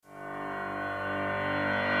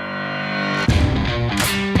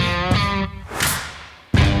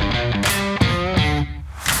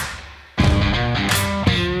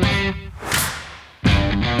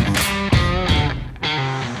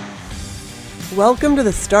Welcome to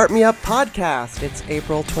the Start Me Up podcast. It's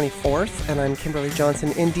April 24th, and I'm Kimberly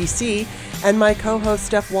Johnson in D.C., and my co-host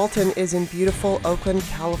Steph Walton is in beautiful Oakland,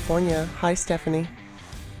 California. Hi, Stephanie.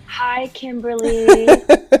 Hi, Kimberly.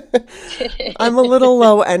 I'm a little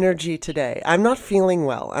low energy today. I'm not feeling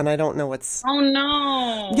well, and I don't know what's... Oh,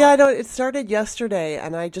 no. Yeah, I don't. It started yesterday,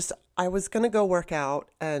 and I was going to go work out,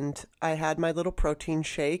 and I had my little protein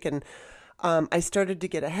shake, and I started to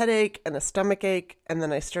get a headache and a stomach ache, and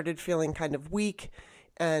then I started feeling kind of weak,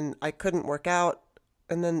 and I couldn't work out.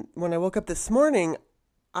 And then when I woke up this morning,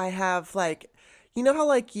 I have you know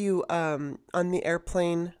how you on the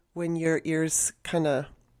airplane when your ears kind of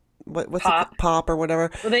what's Pop. it, pop or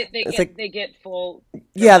whatever. Well, they get full.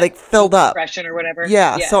 Yeah, like filled up. Depression or whatever.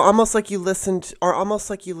 Yeah, so almost like you listened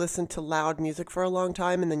to loud music for a long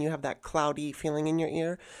time, and then you have that cloudy feeling in your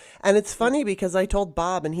ear. And it's funny because I told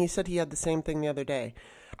Bob, and he said he had the same thing the other day.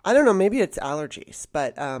 I don't know, maybe it's allergies,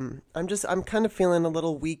 but I'm kind of feeling a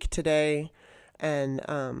little weak today,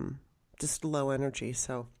 and just low energy.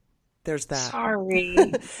 So there's that. Sorry.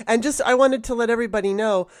 And I wanted to let everybody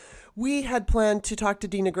know, we had planned to talk to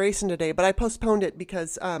Dina Grayson today, but I postponed it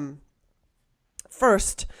because,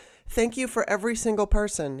 first, thank you for every single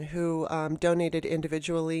person who donated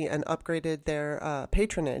individually and upgraded their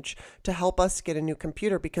patronage to help us get a new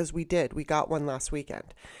computer, because we did. We got one last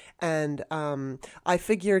weekend. And I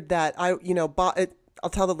figured that bought it. I'll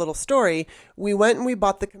tell the little story. We went and we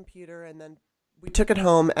bought the computer, and then we took it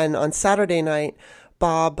home. And on Saturday night,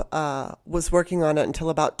 Bob was working on it until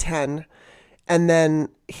about 10. And then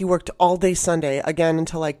he worked all day Sunday, again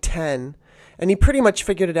until 10. And he pretty much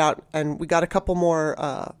figured it out. And we got a couple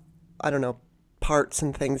more, parts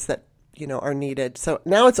and things that, are needed. So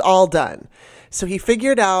now it's all done. So he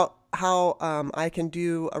figured out how I can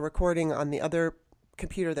do a recording on the other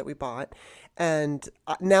computer that we bought. And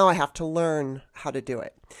now I have to learn how to do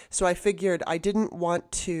it. So I figured I didn't want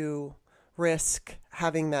to risk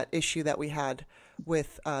having that issue that we had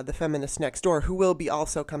with the feminist next door, who will be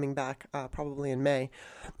also coming back probably in May.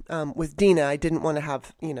 With Dina, I didn't want to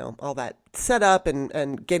have, all that set up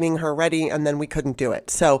and getting her ready, and then we couldn't do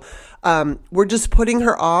it. So we're just putting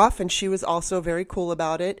her off, and she was also very cool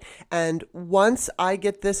about it. And once I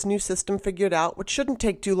get this new system figured out, which shouldn't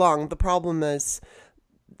take too long, the problem is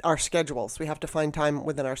our schedules. We have to find time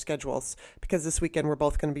within our schedules, because this weekend we're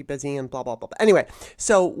both going to be busy and blah, blah, blah. But anyway,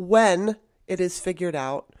 so when it is figured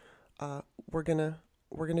out, we're gonna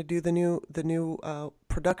do the new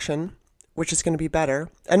production, which is gonna be better,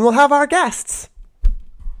 and we'll have our guests.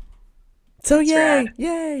 So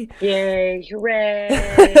yay, hooray!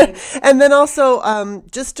 And then also,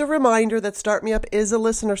 just a reminder that Start Me Up is a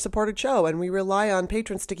listener-supported show, and we rely on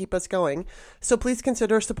patrons to keep us going. So please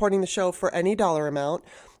consider supporting the show for any dollar amount.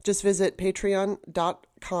 Just visit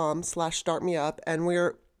patreon.com/startmeup, and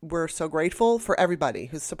we're so grateful for everybody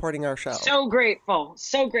who's supporting our show. So grateful.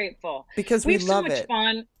 Because we love it. So much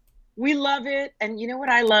fun. We love it. And you know what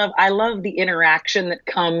I love? I love the interaction that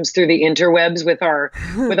comes through the interwebs with our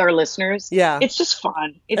listeners. Yeah. It's just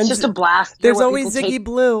fun. It's just a blast. There's always Ziggy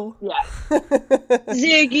Blue. Yeah.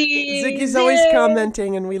 Ziggy's always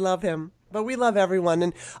commenting, and we love him. But we love everyone.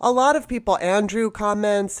 And a lot of people, Andrew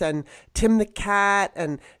comments, and Tim the Cat,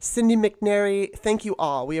 and Cindy McNary. Thank you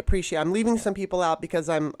all. We appreciate it. I'm leaving some people out because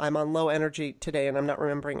I'm on low energy today, and I'm not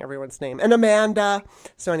remembering everyone's name. And Amanda.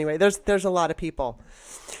 So anyway, there's a lot of people.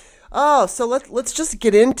 Oh, so let's just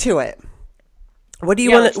get into it. What do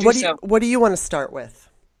you want to start with?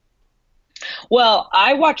 Well,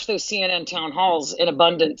 I watched those CNN town halls in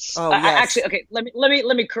abundance. Oh, yes. Actually, okay,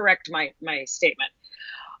 let me correct my statement.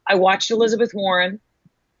 I watched Elizabeth Warren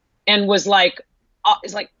and was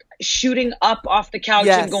shooting up off the couch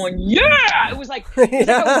and going, yeah! It was like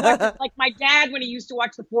my dad when he used to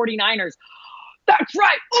watch the 49ers. That's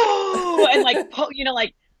right. Oh, and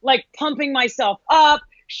pumping myself up.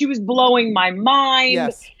 She was blowing my mind.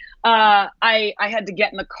 Yes. I had to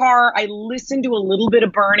get in the car. I listened to a little bit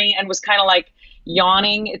of Bernie and was kind of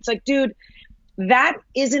yawning. It's like, dude, that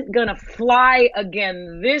isn't going to fly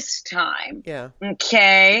again this time. Yeah.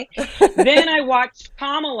 Okay. Then I watched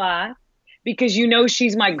Kamala, because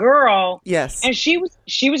she's my girl. Yes. And she was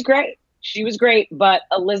great. She was great. But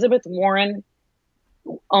Elizabeth Warren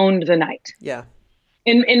owned the night. Yeah.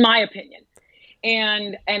 In my opinion.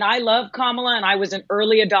 And I love Kamala, and I was an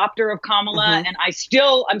early adopter of Kamala, and I'm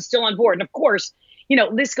still on board. And of course,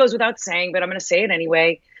 this goes without saying, but I'm going to say it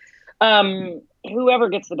anyway. Whoever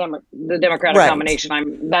gets the Democratic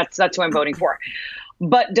nomination, that's who I'm voting for.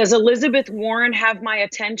 But does Elizabeth Warren have my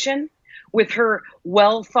attention with her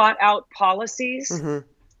well thought out policies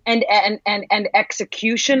and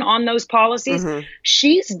execution on those policies?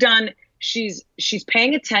 She's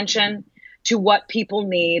paying attention. to what people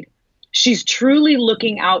need. She's truly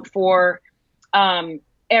looking out for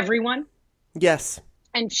everyone. Yes.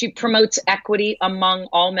 And she promotes equity among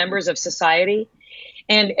all members of society,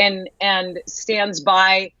 and stands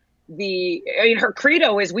by her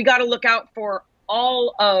credo is we got to look out for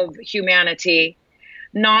all of humanity,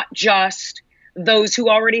 not just those who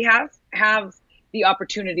already have the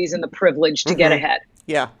opportunities and the privilege to get ahead.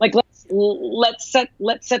 Yeah. Like let's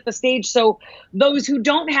set the stage so those who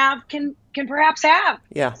don't have can perhaps have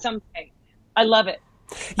someday. I love it.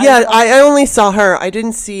 Yeah, I only saw her. I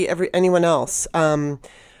didn't see anyone else.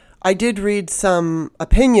 I did read some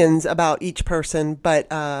opinions about each person, but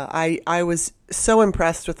I was so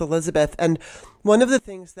impressed with Elizabeth. And one of the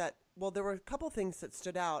things there were a couple things that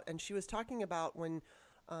stood out, and she was talking about when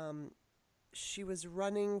she was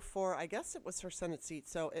running for, I guess it was her Senate seat,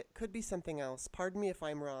 so it could be something else. Pardon me if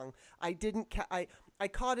I'm wrong. I didn't. I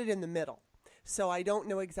caught it in the middle, so I don't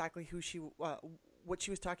know exactly what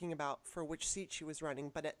she was talking about for which seat she was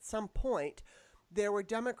running. But at some point, there were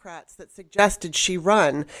Democrats that suggested she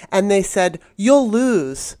run, and they said, "You'll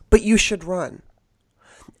lose, but you should run."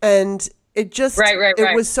 And it just,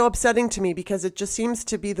 it was so upsetting to me because it just seems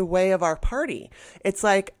to be the way of our party. It's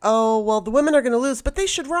like, oh, well, the women are going to lose, but they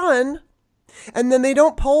should run. And then they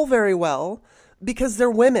don't poll very well because they're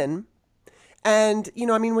women. And,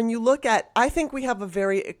 when you look at, I think we have a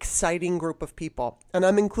very exciting group of people, and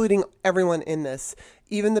I'm including everyone in this,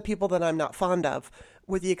 even the people that I'm not fond of,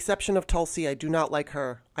 with the exception of Tulsi. I do not like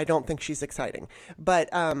her. I don't think she's exciting. But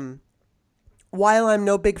while I'm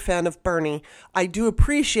no big fan of Bernie, I do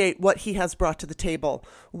appreciate what he has brought to the table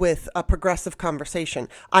with a progressive conversation.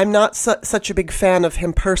 I'm not such a big fan of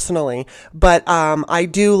him personally, but I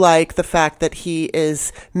do like the fact that he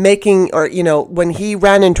is making, when he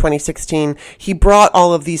ran in 2016, he brought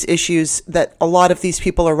all of these issues that a lot of these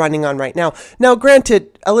people are running on right now. Now,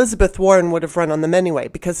 granted, Elizabeth Warren would have run on them anyway,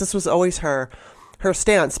 because this was always her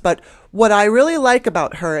stance. But what I really like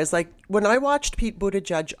about her is, like, when I watched Pete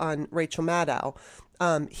Buttigieg on Rachel Maddow,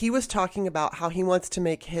 he was talking about how he wants to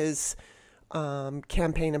make his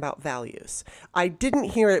campaign about values. I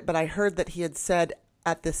didn't hear it, but I heard that he had said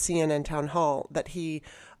at the CNN town hall that he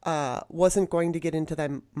wasn't going to get into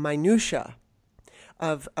the minutia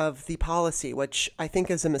of the policy, which I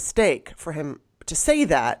think is a mistake for him to say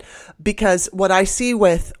that, because what I see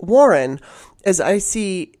with Warren is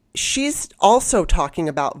she's also talking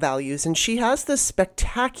about values, and she has this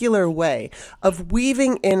spectacular way of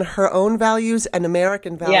weaving in her own values and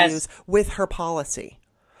American values with her policy.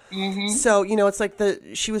 Mm-hmm. So, it's like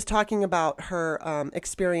she was talking about her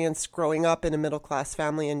experience growing up in a middle-class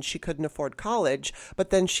family, and she couldn't afford college, but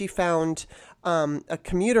then she found a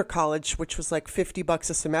commuter college, which was like $50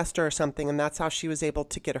 a semester or something, and that's how she was able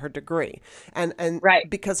to get her degree. And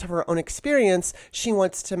because of her own experience, she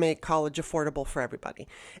wants to make college affordable for everybody.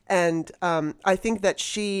 And I think that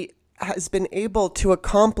she has been able to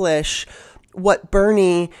accomplish what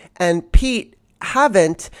Bernie and Pete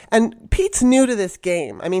haven't. And Pete's new to this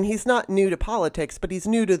game. I mean, he's not new to politics, but he's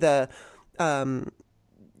new to the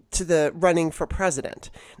running for president.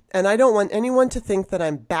 And I don't want anyone to think that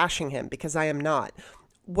I'm bashing him, because I am not.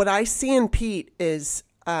 What I see in Pete is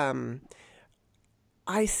I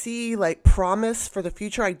see like promise for the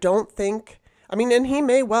future. I don't think, and he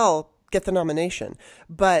may well get the nomination,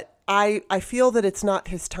 but I feel that it's not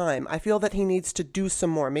his time. I feel that he needs to do some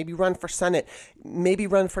more, maybe run for Senate, maybe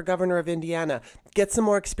run for governor of Indiana, get some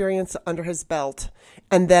more experience under his belt,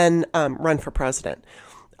 and then run for president.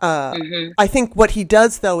 I think what he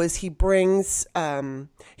does, though, is he brings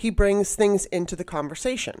things into the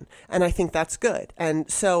conversation, and I think that's good. And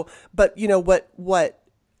so, but what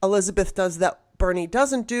Elizabeth does that Bernie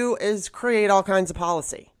doesn't do is create all kinds of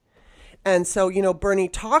policy. And so, Bernie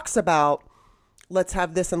talks about let's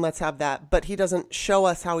have this and let's have that, but he doesn't show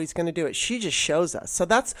us how he's going to do it. She just shows us. So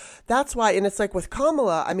that's why. And it's like with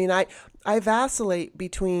Kamala, I vacillate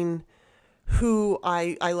between who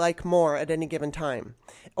I like more at any given time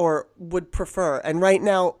or would prefer. And right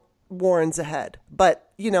now, Warren's ahead.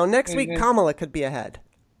 But, next week, Kamala could be ahead.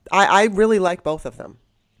 I really like both of them.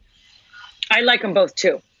 I like them both,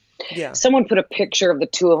 too. Yeah. Someone put a picture of the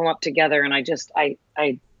two of them up together, and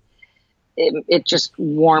it just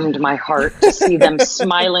warmed my heart to see them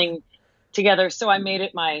smiling together. So I made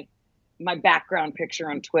it my background picture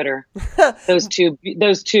on Twitter. Those two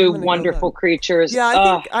wonderful creatures.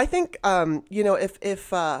 Yeah, I think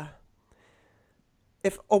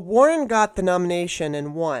if a Warren got the nomination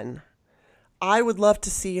and won, I would love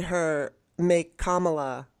to see her make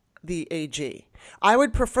Kamala the AG. I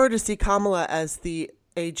would prefer to see Kamala as the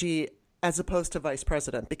AG as opposed to vice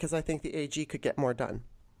president, because I think the AG could get more done.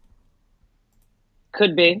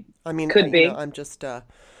 Could be. I mean, Could be. I'm just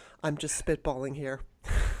spitballing here.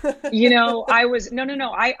 I was,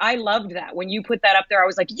 no. I loved that. When you put that up there, I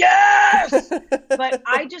was like, yes! But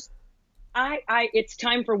it's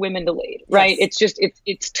time for women to lead, right? Yes.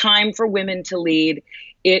 It's time for women to lead.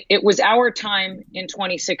 It was our time in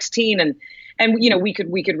 2016, and we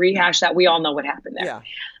could rehash that. We all know what happened there.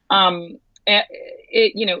 Yeah.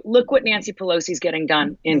 Look what Nancy Pelosi's getting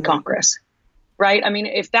done in Congress, right? I mean,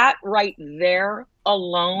 if that right there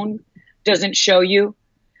alone doesn't show you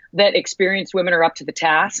that experienced women are up to the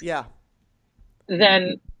task, yeah,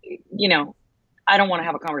 then, I don't want to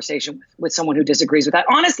have a conversation with someone who disagrees with that,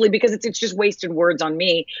 honestly, because it's just wasted words on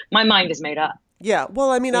me. My mind is made up. Yeah.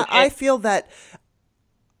 Well, I mean, I feel that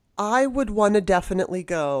I would want to definitely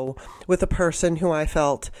go with a person who I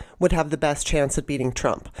felt would have the best chance at beating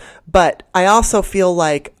Trump. But I also feel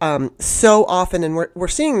like so often, and we're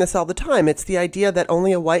seeing this all the time, it's the idea that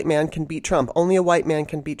only a white man can beat Trump. Only a white man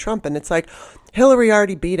can beat Trump. And it's like, Hillary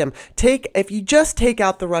already beat him. If you just take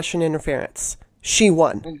out the Russian interference, she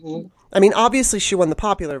won. Mm-hmm. I mean, obviously she won the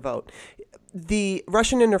popular vote. The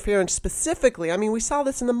Russian interference specifically, I mean, we saw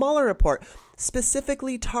this in the Mueller report,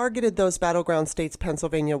 specifically targeted those battleground states,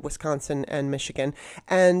 Pennsylvania, Wisconsin, and Michigan.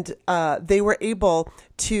 And they were able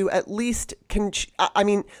to at least,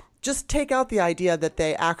 just take out the idea that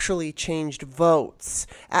they actually changed votes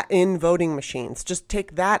in voting machines. Just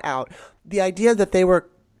take that out. The idea that they were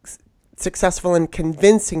successful in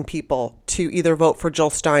convincing people to either vote for Jill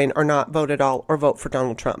Stein or not vote at all or vote for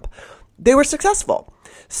Donald Trump. They were successful.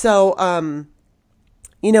 So,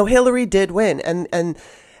 Hillary did win. And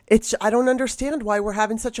I don't understand why we're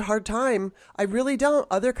having such a hard time. I really don't.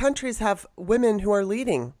 Other countries have women who are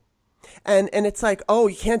leading. And it's like, oh,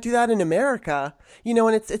 you can't do that in America,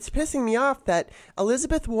 and it's pissing me off that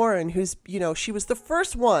Elizabeth Warren, who's, she was the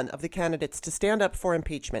first one of the candidates to stand up for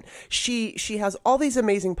impeachment. She has all these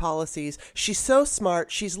amazing policies. She's so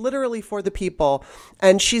smart. She's literally for the people,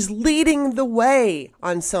 and she's leading the way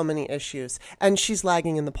on so many issues, and she's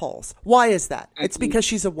lagging in the polls. Why is that? It's because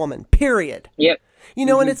she's a woman, period. Yep.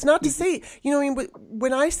 And it's not to say,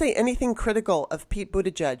 when I say anything critical of Pete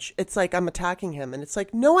Buttigieg, it's like I'm attacking him. And it's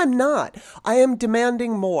like, no, I'm not. I am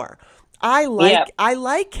demanding more. I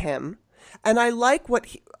like him, and I like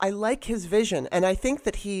his vision. And I think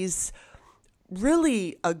that he's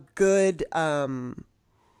really a good,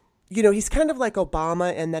 he's kind of like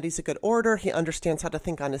Obama in that he's a good orator. He understands how to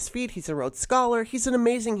think on his feet. He's a Rhodes Scholar. He's an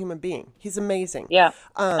amazing human being. He's amazing. Yeah.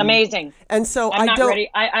 Amazing. And so I'm not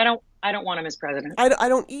ready. I don't want him as president. I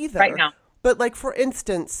don't either. Right now. But like, for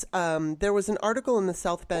instance, there was an article in the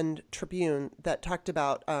South Bend Tribune that talked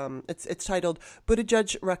about, it's titled,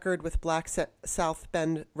 Buttigieg Record with Black South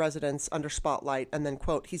Bend Residents Under Spotlight, and then,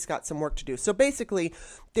 quote, he's got some work to do. So basically,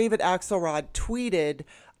 David Axelrod tweeted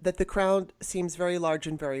that the crowd seems very large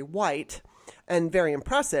and very white and very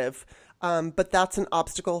impressive, but that's an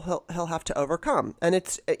obstacle he'll have to overcome. And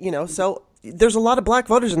it's, so there's a lot of black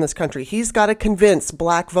voters in this country. He's got to convince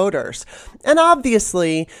black voters. And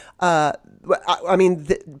obviously, black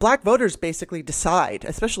voters basically decide,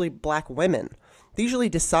 especially black women. They usually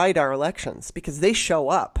decide our elections because they show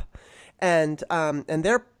up. And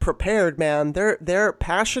they're prepared, man. They're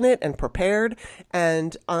passionate and prepared.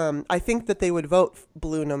 And I think that they would vote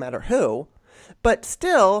blue no matter who. But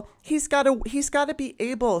still, he's got to be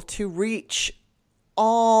able to reach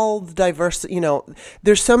all the diversity.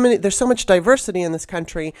 There's so much diversity in this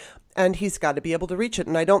country, and he's got to be able to reach it.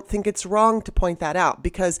 And I don't think it's wrong to point that out,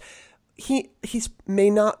 because he may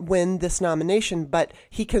not win this nomination, but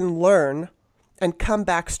he can learn and come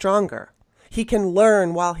back stronger. He can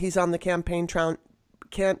learn while he's on the campaign trail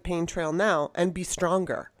now and be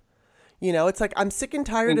stronger. It's like, I'm sick and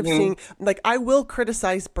tired of seeing, like, I will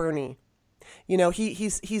criticize Bernie.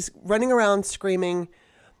 He's running around screaming,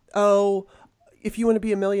 oh, if you want to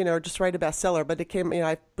be a millionaire, just write a bestseller. But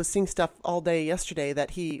I was seeing stuff all day yesterday that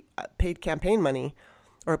he paid campaign money,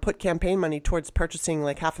 or put campaign money towards purchasing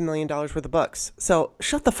like $500,000 worth of books. So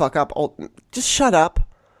shut the fuck up. Just shut up. Are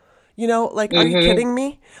you kidding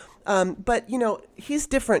me? But he's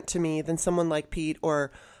different to me than someone like Pete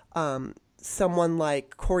or someone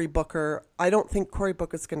like Cory Booker. I don't think Cory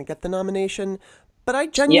Booker is going to get the nomination. But I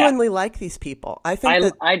genuinely like these people. I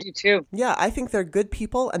do too. Yeah, I think they're good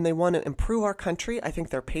people, and they want to improve our country. I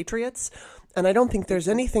think they're patriots, and I don't think there's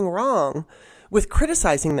anything wrong with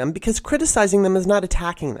criticizing them, because criticizing them is not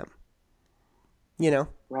attacking them.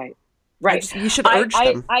 Right. You should urge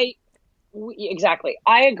them. Exactly.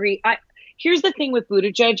 I agree. Here's the thing with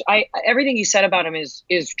Buttigieg. Everything you said about him is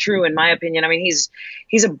true in my opinion. I mean, he's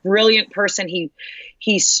a brilliant person. He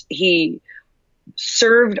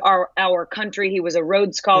served our country. He was a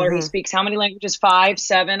Rhodes Scholar. He speaks how many languages? 5,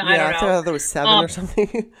 7? I Yeah, don't I know. thought there was 7 or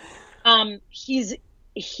something. He's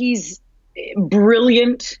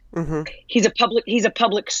brilliant. He's a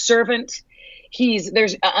public servant.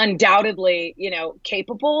 There's undoubtedly,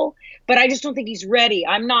 capable, but I just don't think he's ready.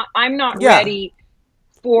 I'm not Yeah. ready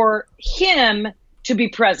for him to be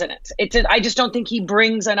president. I just don't think he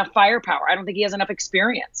brings enough firepower. I don't think he has enough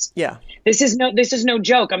experience. Yeah. This is no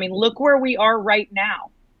joke. I mean, look where we are right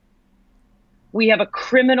now. We have a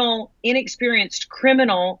inexperienced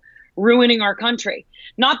criminal ruining our country.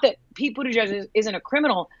 Not that Pete Buttigieg isn't a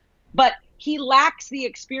criminal, but he lacks the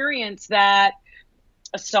experience that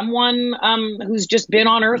someone who's just been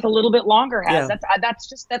on Earth a little bit longer has. Yeah.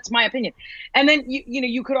 That's my opinion. And then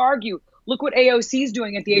you could argue, look what AOC is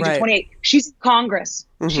doing at the age of 28. She's in Congress.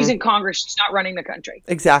 She's in Congress. She's not running the country.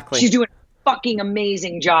 Exactly. She's doing a fucking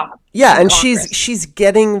amazing job. Yeah, and she's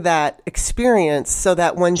getting that experience so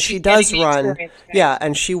that when she does run, yeah,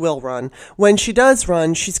 and she will run. When she does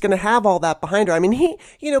run, she's going to have all that behind her. I mean,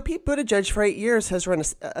 Pete Buttigieg for 8 years has run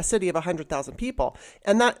a city of 100,000 people,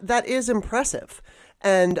 and that is impressive.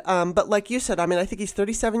 And but like you said, I mean, I think he's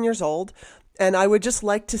 37 years old, and I would just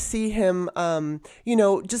like to see him,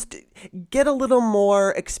 just get a little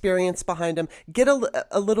more experience behind him, get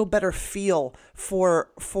a little better feel for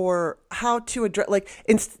how to address,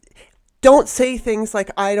 don't say things like,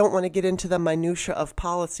 I don't want to get into the minutia of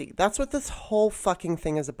policy. That's what this whole fucking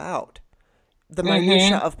thing is about. The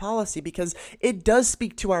minutia of policy, because it does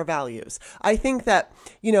speak to our values. I think that,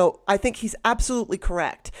 I think he's absolutely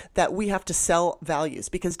correct that we have to sell values,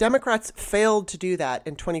 because Democrats failed to do that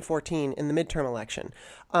in 2014 in the midterm election.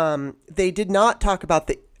 They did not talk about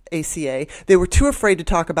the ACA. They were too afraid to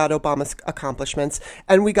talk about Obama's accomplishments,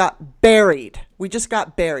 and we got buried. We just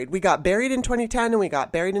got buried. We got buried in 2010 and we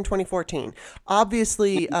got buried in 2014.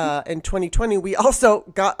 Obviously, in 2020,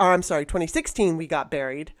 2016, we got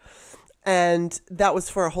buried. And that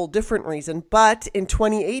was for a whole different reason. But in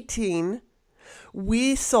 2018,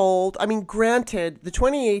 granted, the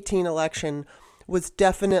 2018 election was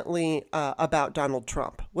definitely about Donald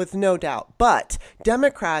Trump, with no doubt. But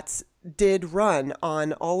Democrats did run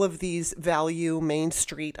on all of these value Main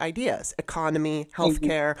Street ideas, economy,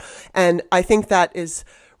 healthcare. And I think that is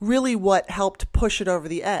really what helped push it over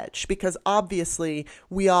the edge, because obviously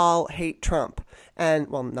we all hate Trump. And,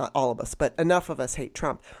 well, not all of us, but enough of us hate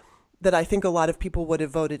Trump that I think a lot of people would have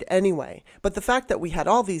voted anyway. But the fact that we had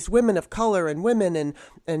all these women of color and women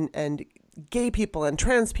and gay people and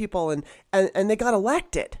trans people and they got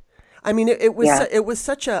elected. I mean, it was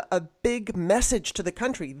such a big message to the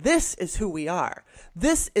country. This is who we are.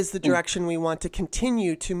 This is the direction we want to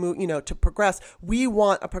continue to move, to progress. We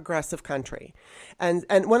want a progressive country. And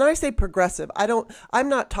when I say progressive, I'm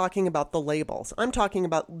not talking about the labels. I'm talking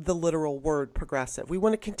about the literal word progressive. We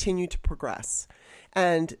want to continue to progress.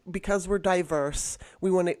 And because we're diverse, we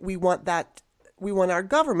want our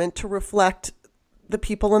government to reflect the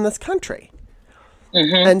people in this country.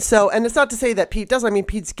 And it's not to say that Pete doesn't. I mean,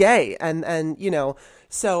 Pete's gay, and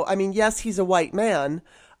so I mean, yes, he's a white man,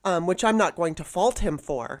 which I'm not going to fault him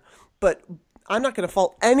for, but I'm not going to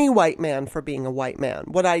fault any white man for being a white man.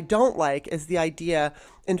 What I don't like is the idea.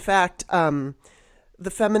 In fact, the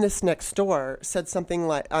feminist next door said something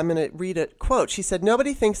like, I'm going to read a quote. She said,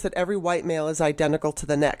 "Nobody thinks that every white male is identical to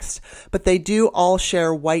the next, but they do all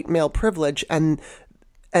share white male privilege and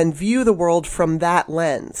view the world from that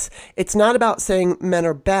lens. It's not about saying men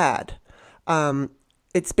are bad.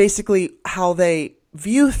 It's basically how they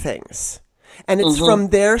view things. And it's from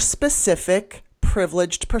their specific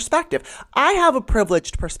privileged perspective. I have a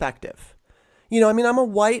privileged perspective. I'm a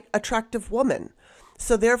white, attractive woman.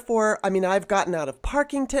 So therefore, I've gotten out of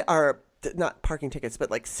not parking tickets, but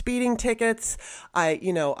like speeding tickets.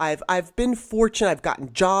 I've been fortunate. I've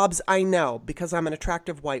gotten jobs. I know, because I'm an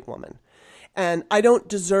attractive white woman. And I don't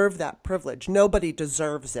deserve that privilege. Nobody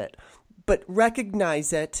deserves it. But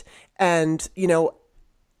recognize it and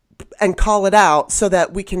call it out so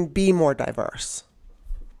that we can be more diverse.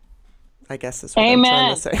 I guess is what I'm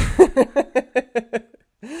trying to say.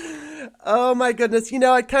 Oh my goodness.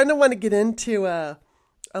 I kind of want to get into a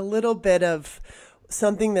little bit of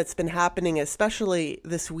something that's been happening, especially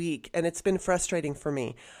this week, and it's been frustrating for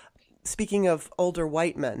me. Speaking of older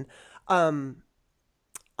white men,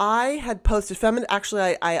 I had posted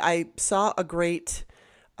actually, I saw a great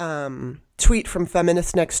tweet from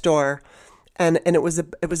Feminist Next Door, and it was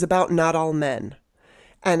about not all men,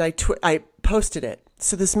 and I posted it.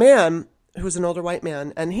 So this man, who's an older white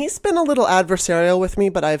man, and he's been a little adversarial with me,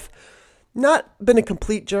 but I've not been a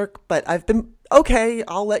complete jerk, but I've been, okay,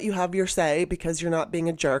 I'll let you have your say because you're not being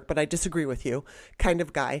a jerk, but I disagree with you kind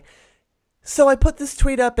of guy. So I put this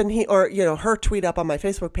tweet up and her tweet up on my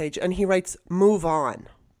Facebook page, and he writes, "Move on."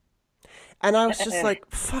 And I was just like,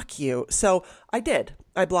 fuck you. So I did.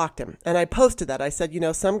 I blocked him. And I posted that. I said,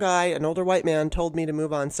 some guy, an older white man, told me to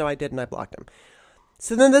move on. So I did, and I blocked him.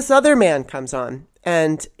 So then this other man comes on,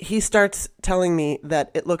 and he starts telling me that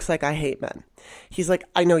it looks like I hate men. He's like,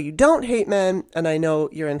 "I know you don't hate men, and I know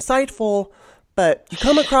you're insightful, but you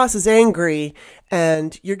come across as angry,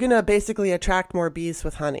 and you're going to basically attract more bees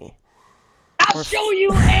with honey." I'll show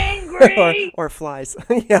you angry. or flies.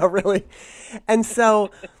 Yeah, really. And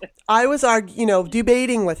so I was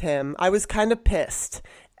debating with him. I was kind of pissed,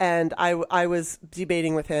 and I was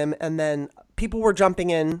debating with him, and then people were jumping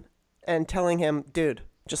in and telling him, "Dude,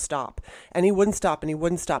 just stop." And he wouldn't stop, and he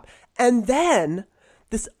wouldn't stop. And then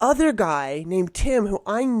this other guy named Tim, who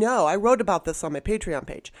I know, I wrote about this on my Patreon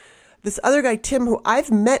page. This other guy, Tim, who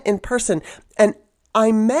I've met in person, and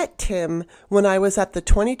I met Tim when I was at the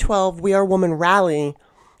 2012 We Are Women rally,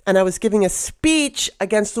 and I was giving a speech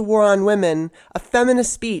against the war on women, a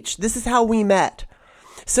feminist speech. This is how we met.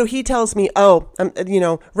 So he tells me,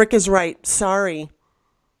 Rick is right. Sorry.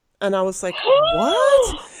 And I was like,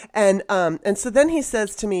 what? And so then he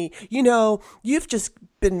says to me, "You've just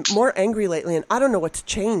been more angry lately, and I don't know what's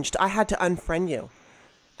changed. I had to unfriend you."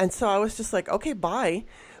 And so I was just like, okay, bye.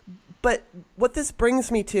 But what this brings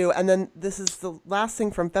me to, and then this is the last thing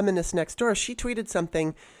from Feminist Next Door. She tweeted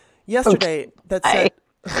something yesterday that said,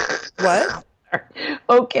 what?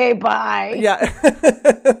 Okay, bye. Yeah,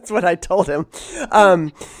 that's what I told him.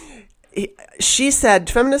 She said,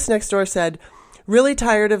 Feminist Next Door said, "Really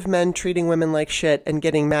tired of men treating women like shit and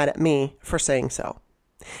getting mad at me for saying so."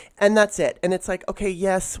 And that's it. And it's like, okay,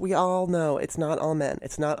 yes, we all know it's not all men.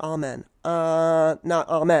 It's not all men. Not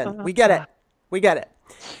all men. We get it. We get it.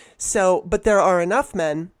 So, but there are enough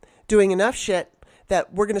men doing enough shit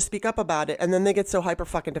that we're going to speak up about it, and then they get so hyper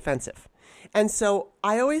fucking defensive. And so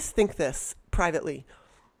I always think this privately.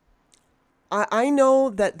 I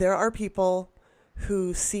know that there are people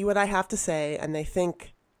who see what I have to say, and they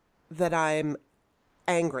think that I'm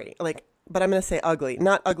angry, but I'm going to say ugly,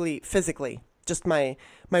 not ugly physically. Just my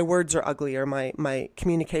words are ugly, or my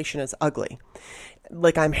communication is ugly.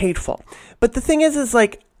 Like I'm hateful. But the thing is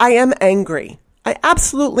I am angry. I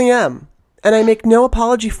absolutely am. And I make no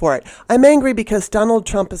apology for it. I'm angry because Donald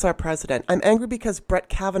Trump is our president. I'm angry because Brett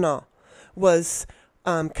Kavanaugh was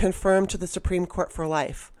confirmed to the Supreme Court for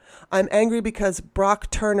life. I'm angry because Brock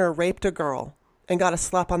Turner raped a girl and got a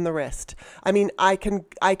slap on the wrist. I mean, I can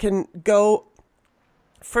go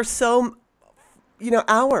for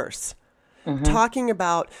hours talking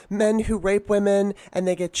about men who rape women, and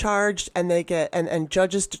they get charged, and they get and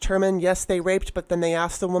judges determine, yes, they raped, but then they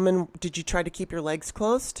ask the woman, "Did you try to keep your legs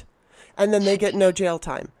closed?" And then they get no jail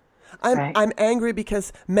time. I'm angry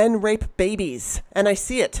because men rape babies, and I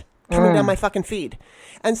see it coming down my fucking feed.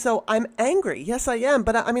 And so I'm angry. Yes, I am.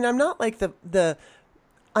 But I mean, I'm not like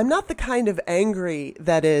I'm not the kind of angry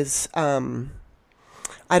that is, I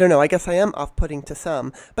don't know, I guess I am off-putting to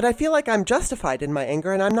some, but I feel like I'm justified in my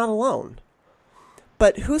anger, and I'm not alone.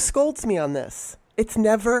 But who scolds me on this? It's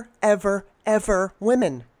never, ever, ever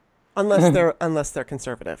women, unless they're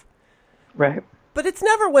conservative. Right. But it's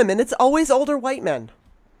never women. It's always older white men.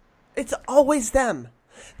 It's always them.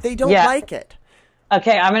 They don't like it.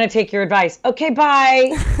 Okay, I'm going to take your advice. Okay, bye.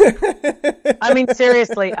 I mean,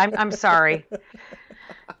 seriously, I'm sorry.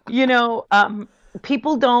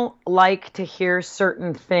 People don't like to hear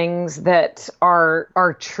certain things that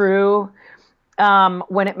are true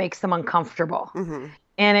when it makes them uncomfortable. Mm-hmm.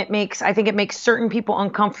 And I think it makes certain people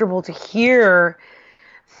uncomfortable to hear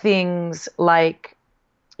things like,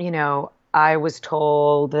 I was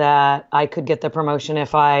told that I could get the promotion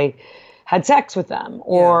if I had sex with them,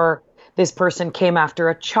 or this person came after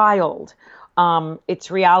a child. It's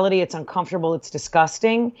reality. It's uncomfortable. It's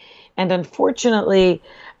disgusting. And unfortunately,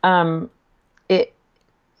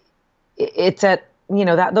 it's at,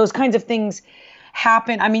 that those kinds of things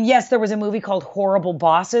happen. I mean, yes, there was a movie called Horrible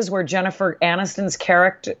Bosses where Jennifer Aniston's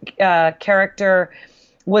character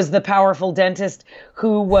was the powerful dentist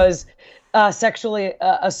who was sexually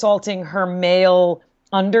assaulting her male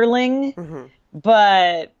underling. Mm-hmm.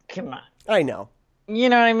 But come on. I know. You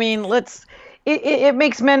know what I mean? It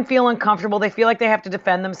makes men feel uncomfortable. They feel like they have to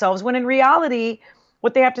defend themselves, when in reality,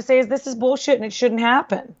 what they have to say is, this is bullshit and it shouldn't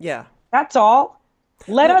happen. Yeah. That's all.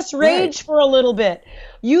 Let us rage for a little bit.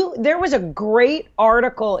 There was a great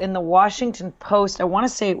article in the Washington Post, I want to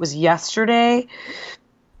say it was yesterday,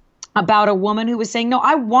 about a woman who was saying, no,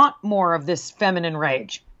 I want more of this feminine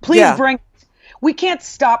rage. Please bring it. We can't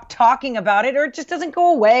stop talking about it, or it just doesn't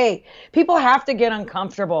go away. People have to get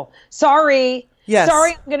uncomfortable. Sorry. Yes.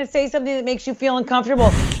 Sorry, I'm going to say something that makes you feel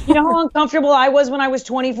uncomfortable. You know how uncomfortable I was when I was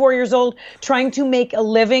 24 years old trying to make a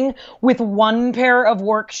living with one pair of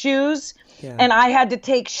work shoes? Yeah. And I had to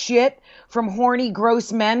take shit from horny,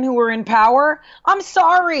 gross men who were in power? I'm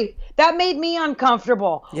sorry. That made me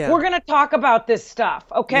uncomfortable. Yeah. We're going to talk about this stuff,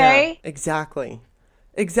 okay? Yeah, exactly.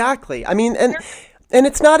 Exactly. I mean, and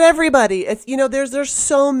it's not everybody. It's, there's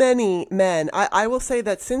so many men. I will say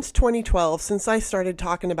that since 2012, since I started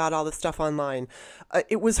talking about all this stuff online,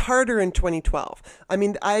 it was harder in 2012. I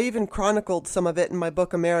mean, I even chronicled some of it in my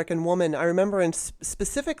book, American Woman. I remember,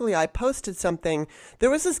 specifically, I posted something. There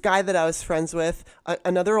was this guy that I was friends with,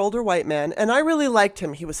 another older white man, and I really liked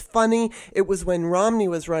him. He was funny. It was when Romney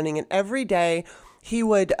was running, and every day he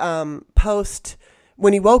would post.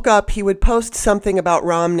 When he woke up, he would post something about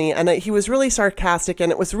Romney, and he was really sarcastic,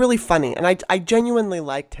 and it was really funny, and I genuinely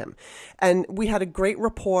liked him. And we had a great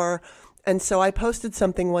rapport, and so I posted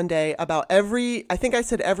something one day about I think I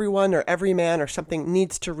said everyone or every man or something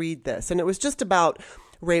needs to read this, and it was just about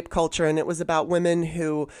rape culture, and it was about women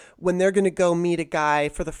who, when they're going to go meet a guy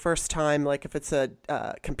for the first time, like if it's a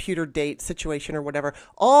computer date situation or whatever,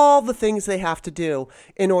 all the things they have to do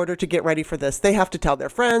in order to get ready for this. They have to tell their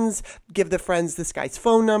friends, give the friends this guy's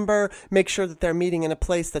phone number, make sure that they're meeting in a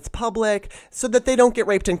place that's public so that they don't get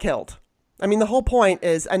raped and killed. I mean, the whole point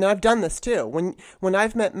is, and I've done this too, when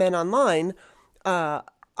I've met men online,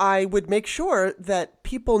 I would make sure that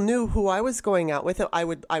people knew who I was going out with. I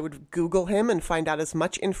would Google him and find out as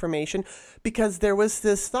much information, because there was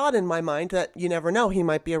this thought in my mind that you never know, he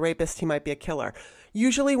might be a rapist, he might be a killer.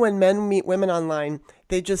 Usually when men meet women online,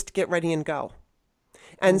 they just get ready and go.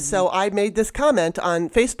 And so I made this comment on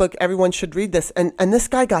Facebook, everyone should read this. And this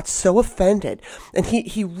guy got so offended, and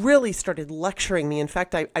he really started lecturing me. In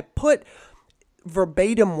fact, I put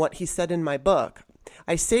verbatim what he said in my book.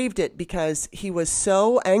 I saved it because he was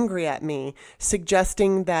so angry at me,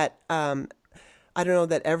 suggesting that,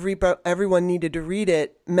 that everyone needed to read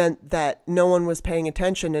it meant that no one was paying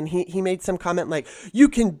attention. And he made some comment like, you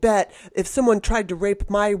can bet if someone tried to rape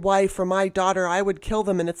my wife or my daughter, I would kill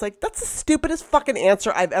them. And it's like, that's the stupidest fucking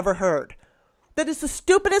answer I've ever heard. That is the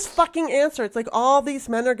stupidest fucking answer. It's like all these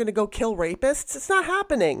men are going to go kill rapists. It's not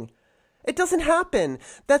happening. It doesn't happen.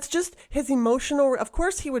 That's just his emotional. Of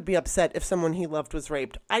course he would be upset if someone he loved was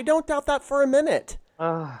raped. I don't doubt that for a minute.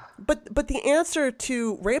 But the answer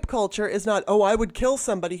to rape culture is not, oh, I would kill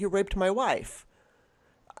somebody who raped my wife.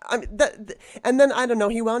 I mean, and then, I don't know,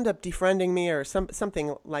 he wound up defriending me or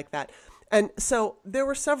something like that. And so there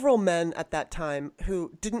were several men at that time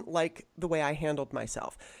who didn't like the way I handled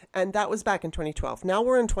myself. And that was back in 2012. Now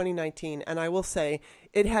we're in 2019, and I will say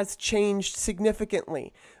it has changed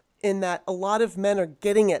significantly, in that a lot of men are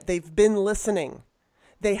getting it. They've been listening.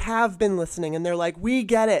 They have been listening, and they're like, we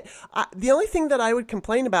get it. The only thing that I would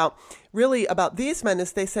complain about, really, about these men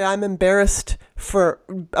is they say I'm embarrassed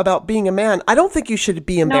about being a man. I don't think you should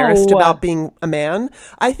be embarrassed about being a man.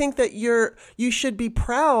 I think that you should be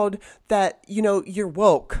proud that, you're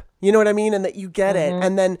woke. You know what I mean? And that you get it.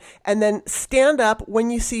 And then stand up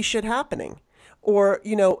when you see shit happening. Or,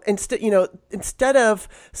 instead of,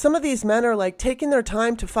 some of these men are like taking their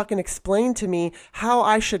time to fucking explain to me how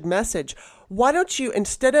I should message. Why don't you,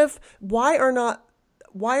 why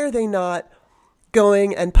are they not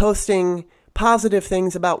going and posting positive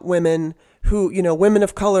things about women who, women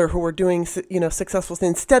of color who are doing, successful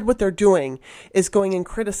things? Instead, what they're doing is going and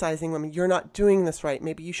criticizing women. You're not doing this right.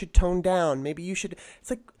 Maybe you should tone down. Maybe you should, it's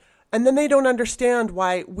like, and then they don't understand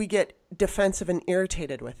why we get defensive and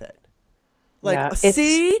irritated with it. Like, yeah,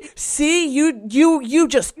 see, you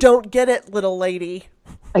just don't get it, little lady.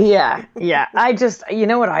 Yeah. I just, you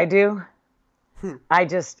know what I do? I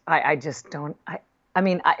just don't, I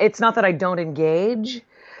mean, it's not that I don't engage.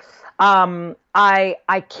 I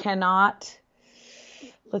cannot,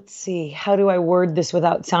 let's see, how do I word this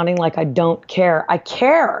without sounding like I don't care? I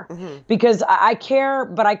care because I care,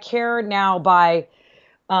 but I care now by,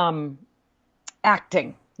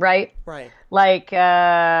 acting. Right. Like,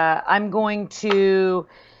 I'm going to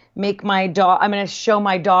I'm going to show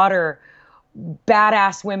my daughter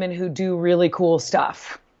badass women who do really cool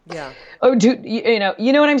stuff. Yeah. Oh,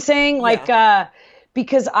 you know what I'm saying? Like,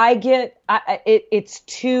 because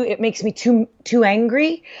it makes me too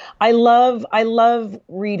angry. I love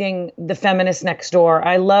reading The Feminist Next Door.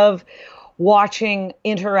 I love watching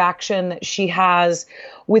interaction that she has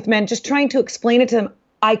with men, just trying to explain it to them.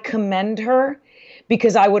 I commend her.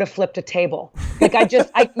 Because I would have flipped a table. Like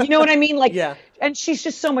you know what I mean? Like, yeah. And she's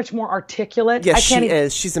just so much more articulate. Yes, she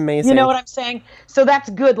is. She's amazing. You know what I'm saying? So that's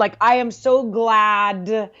good. Like, I am so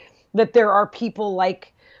glad that there are people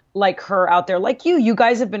like like her out there, like you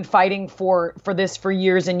guys have been fighting for this for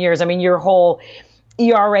years and years. I mean, your whole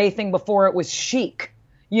ERA thing before it was chic.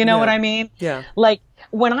 You know what I mean? Yeah. Like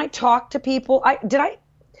when I talk to people,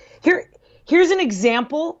 here's an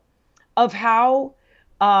example of how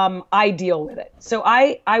I deal with it. So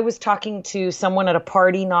I was talking to someone at a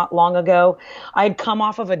party not long ago. I'd come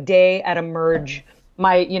off of a day at Emerge,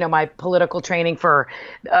 my political training for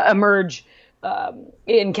Emerge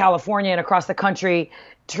in California and across the country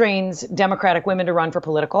trains Democratic women to run for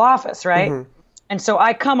political office, right? Mm-hmm. And so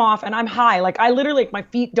I come off and I'm high. Like I literally, my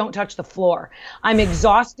feet don't touch the floor. I'm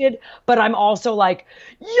exhausted, but I'm also like,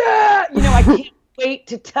 yeah, I can't wait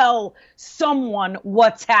to tell someone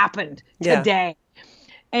what's happened today.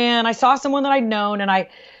 And I saw someone that I'd known, and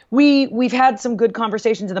we've had some good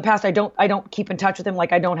conversations in the past. I don't keep in touch with him.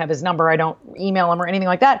 Like I don't have his number. I don't email him or anything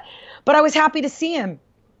like that. But I was happy to see him.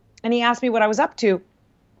 And he asked me what I was up to.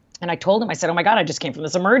 And I told him, I said, oh my God, I just came from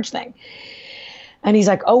this Emerge thing. And he's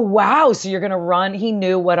like, oh, wow. So you're going to run. He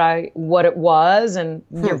knew what it was. And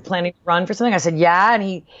you're planning to run for something. I said, yeah.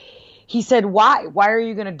 And he said, why? Why are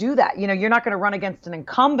you going to do that? You're not going to run against an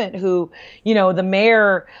incumbent who, the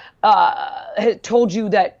mayor told you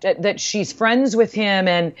that she's friends with him.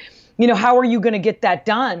 And, how are you going to get that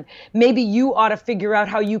done? Maybe you ought to figure out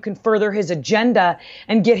how you can further his agenda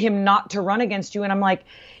and get him not to run against you. And I'm like,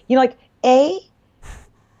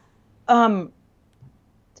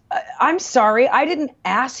 I'm sorry. I didn't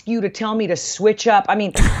ask you to tell me to switch up. I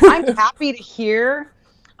mean, I'm happy to hear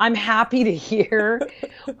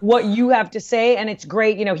what you have to say. And it's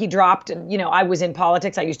great. He dropped, I was in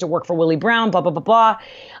politics. I used to work for Willie Brown, blah, blah, blah,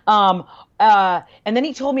 blah. And then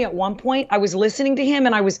he told me at one point, I was listening to him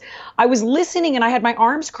and I was listening and I had my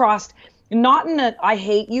arms crossed, not in a I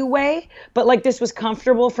hate you way, but like this was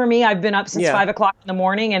comfortable for me. I've been up since 5 o'clock in the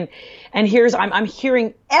morning and I'm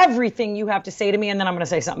hearing everything you have to say to me. And then I'm going to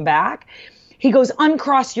say something back. He goes,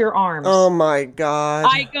 uncross your arms. Oh my God.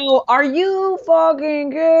 I go, are you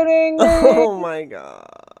fucking kidding me? Oh my God.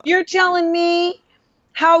 You're telling me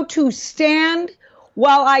how to stand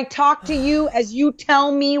while I talk to you as you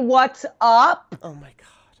tell me what's up? Oh my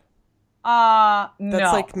God. No.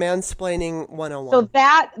 That's like mansplaining 101. So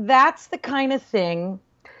that's the kind of thing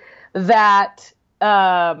that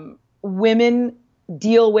women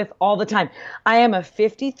deal with all the time. I am a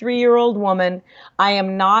 53-year-old woman. I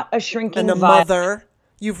am not a shrinking and a mother.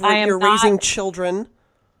 You're raising children.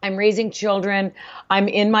 I'm raising children. I'm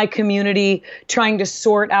in my community trying to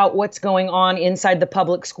sort out what's going on inside the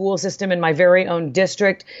public school system in my very own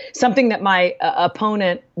district, something that my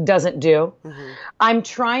opponent doesn't do. Mm-hmm. I'm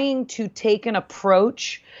trying to take an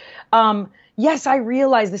approach. Yes, I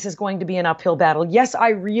realize this is going to be an uphill battle. Yes, I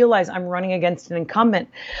realize I'm running against an incumbent,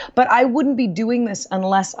 but I wouldn't be doing this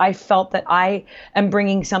unless I felt that I am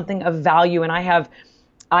bringing something of value. And I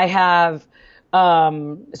have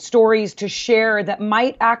stories to share that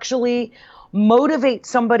might actually motivate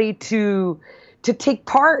somebody to take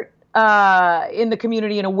part in the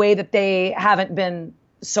community in a way that they haven't been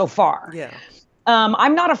so far. Yeah.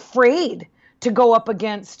 I'm not afraid to go up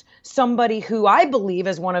against somebody who I believe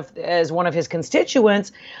as one of his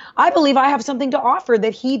constituents. I believe I have something to offer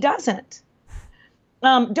that he doesn't.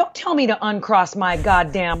 Don't tell me to uncross my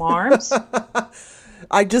goddamn arms.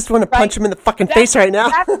 I just want to punch him in the fucking face right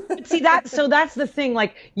now. So that's the thing.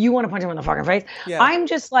 Like, you want to punch him in the fucking face. Yeah. I'm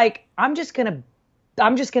just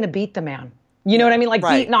gonna beat the man. You know what I mean? Like,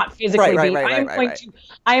 beat, not physically beat.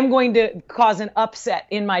 I am going to cause an upset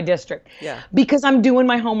in my district. Yeah. Because I'm doing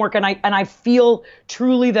my homework and I feel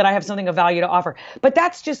truly that I have something of value to offer. But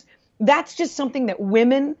that's just something that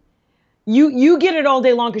women, you get it all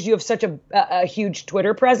day long because you have such a huge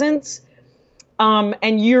Twitter presence.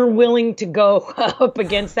 And you're willing to go up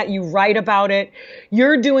against that. You write about it.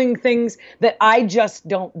 You're doing things that I just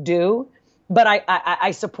don't do, but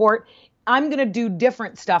I support. I'm going to do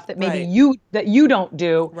different stuff that maybe you don't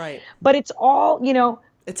do. Right. But it's all,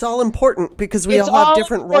 it's all important because we all have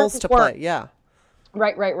different roles to play. Yeah.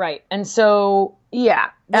 Right. And so,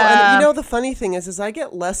 yeah. Well, and the funny thing is I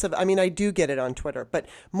get less of, I do get it on Twitter, but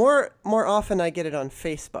more often I get it on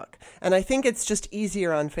Facebook. And I think it's just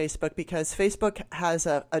easier on Facebook because Facebook has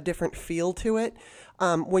a different feel to it.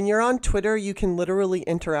 When you're on Twitter, you can literally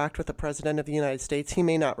interact with the president of the United States. He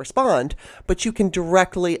may not respond, but you can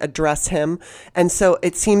directly address him. And so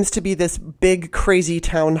it seems to be this big, crazy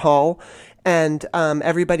town hall. And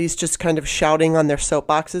everybody's just kind of shouting on their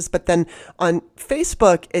soapboxes. But then on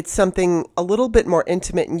Facebook, it's something a little bit more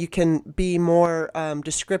intimate, and you can be more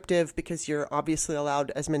descriptive because you're obviously allowed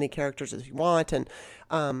as many characters as you want. And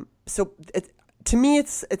to me,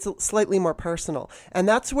 it's slightly more personal. And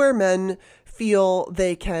that's where men feel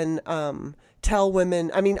they can tell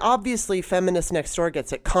women, I mean, obviously Feminist Next Door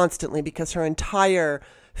gets it constantly because her entire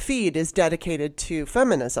feed is dedicated to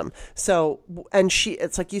feminism. So, and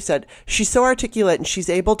it's like you said, she's so articulate and she's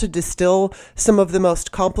able to distill some of the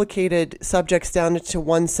most complicated subjects down into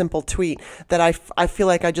one simple tweet that I feel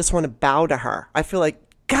like I just want to bow to her. I feel like,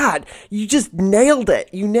 God, you just nailed it.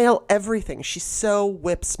 You nail everything. She's so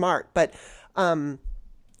whip smart. But,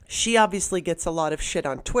 she obviously gets a lot of shit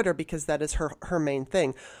on Twitter because that is her main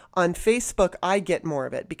thing. On Facebook, I get more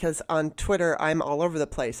of it because on Twitter, I'm all over the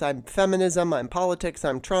place. I'm feminism, I'm politics,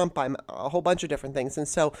 I'm Trump, I'm a whole bunch of different things. And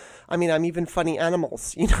so, I mean, I'm even funny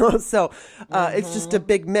animals, you know? So it's just a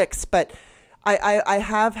big mix. But I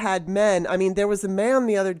have had men. I mean, there was a man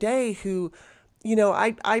the other day who, you know,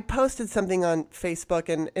 I posted something on Facebook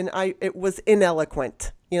and it was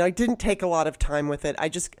ineloquent. You know, I didn't take a lot of time with it.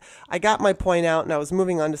 I got my point out and I was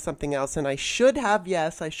moving on to something else. And I should have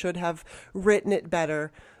written it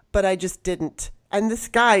better, but I just didn't. And this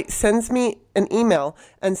guy sends me an email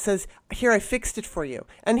and says, here, I fixed it for you.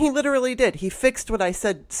 And he literally did. He fixed what I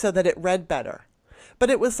said so that it read better. But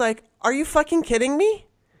it was like, are you fucking kidding me?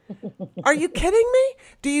 Are you kidding me?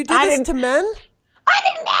 Do you do this to men? I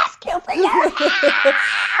didn't ask you for your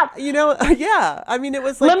help. You know, yeah. I mean, it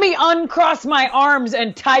was like... Let me uncross my arms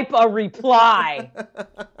and type a reply.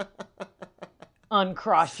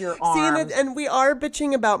 Uncross your arms. See, and we are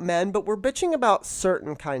bitching about men, but we're bitching about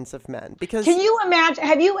certain kinds of men. Because can you imagine,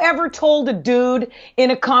 have you ever told a dude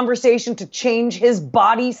in a conversation to change his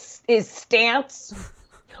stance?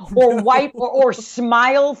 Or wipe or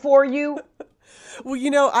smile for you? Well,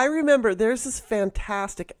 you know, I remember there's this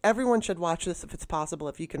fantastic, everyone should watch this if it's possible,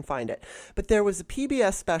 if you can find it. But there was a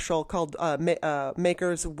PBS special called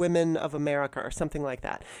Makers, Women of America or something like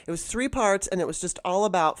that. It was 3 parts and it was just all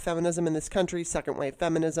about feminism in this country, second wave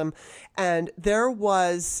feminism. And there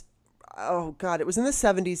was, oh God, it was in the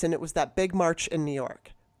 70s and it was that big march in New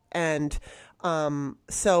York. And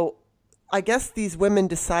so I guess these women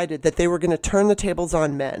decided that they were going to turn the tables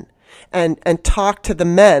on men. And talk to the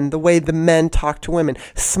men the way the men talk to women.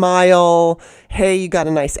 Smile, hey, you got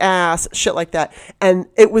a nice ass, shit like that. And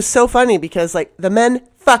it was so funny because like the men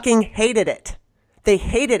fucking hated it. They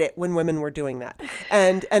hated it when women were doing that.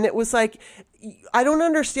 And it was like, I don't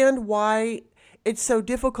understand why it's so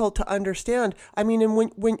difficult to understand. I mean,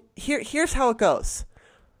 and here's how it goes.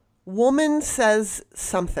 Woman says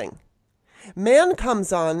something. Man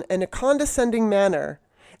comes on in a condescending manner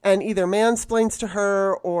and either mansplains to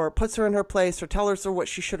her or puts her in her place or tells her what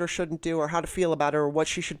she should or shouldn't do or how to feel about her or what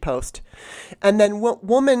she should post. And then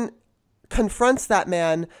woman confronts that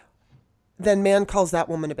man, then man calls that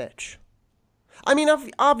woman a bitch. I mean,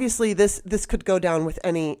 obviously this could go down with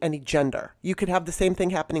any gender. You could have the same thing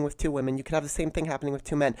happening with 2 women. You could have the same thing happening with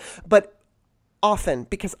 2 men. But often,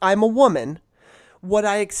 because I'm a woman, what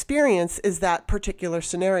I experience is that particular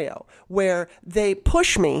scenario where they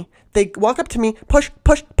push me, they walk up to me, push,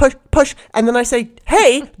 and then I say,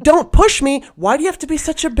 hey, don't push me. Why do you have to be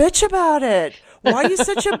such a bitch about it? Why are you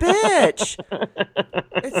such a bitch?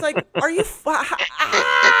 It's like, are you...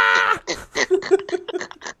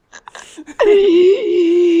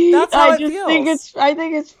 That's how it feels. I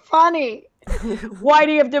think it's funny. Why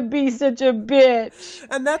do you have to be such a bitch?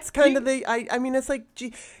 And that's kind of I mean, it's like...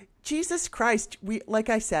 Jesus Christ, like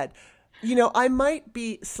I said, you know, I might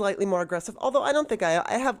be slightly more aggressive, although I don't think I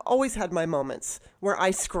have always had my moments where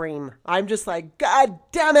I scream. I'm just like, God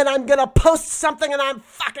damn it, I'm going to post something and I'm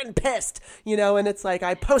fucking pissed, you know, and it's like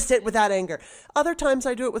I post it without anger. Other times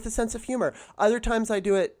I do it with a sense of humor. Other times I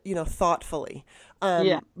do it, you know, thoughtfully.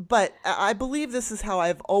 But I believe this is how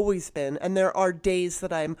I've always been. And there are days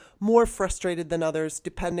that I'm more frustrated than others,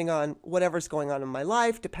 depending on whatever's going on in my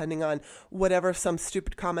life, depending on whatever some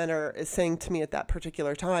stupid commenter is saying to me at that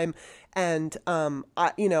particular time. And,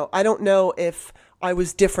 I don't know if I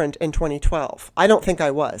was different in 2012. I don't think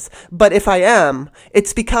I was. But if I am,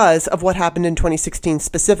 it's because of what happened in 2016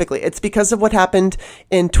 specifically. It's because of what happened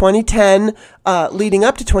in 2010, leading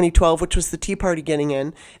up to 2012, which was the Tea Party getting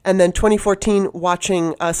in. And then 2014,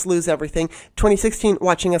 watching us lose everything. 2016,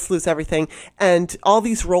 watching us lose everything. And all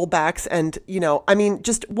these rollbacks and, you know, I mean,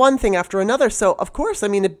 just one thing after another. So, of course, I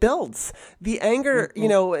mean, it builds. The anger, you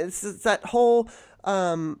know, it's that whole,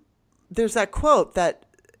 there's that quote that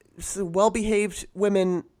well-behaved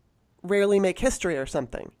women rarely make history or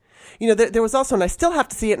something. You know, there was also, and I still have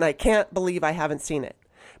to see it, and I can't believe I haven't seen it,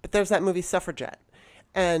 but there's that movie Suffragette.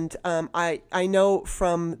 And I know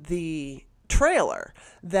from the trailer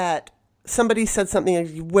that somebody said something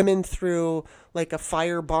like women threw like a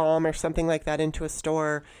firebomb or something like that into a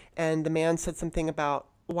store, and the man said something about,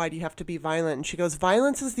 why do you have to be violent? And she goes,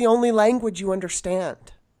 violence is the only language you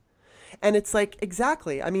understand. And it's like,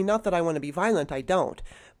 exactly. I mean, not that I want to be violent, I don't.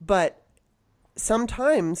 But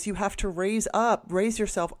sometimes you have to raise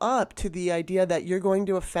yourself up to the idea that you're going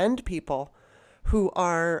to offend people who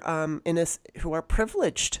are who are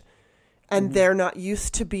privileged, and they're not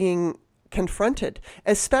used to being confronted,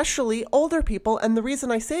 especially older people. And the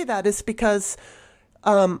reason I say that is because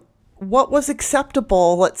what was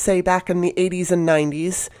acceptable, let's say back in the 80s and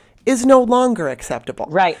 90s, is no longer acceptable.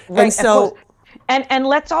 Right. And so, and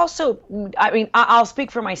let's also, I mean, I'll speak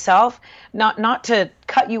for myself, not to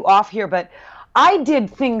cut you off here, but I did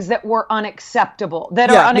things that were unacceptable, that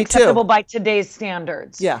are unacceptable by today's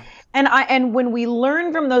standards. Yeah. And when we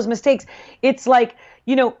learn from those mistakes, it's like,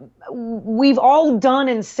 you know, we've all done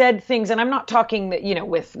and said things, and I'm not talking that, you know,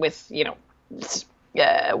 with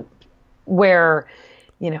where,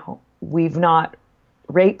 you know, we've not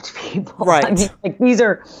raped people. Right. I mean, like, these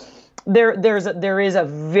are, there is a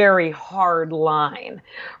very hard line,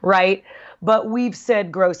 right? But we've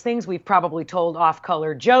said gross things. We've probably told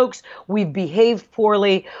off-color jokes. We've behaved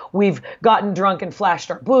poorly. We've gotten drunk and flashed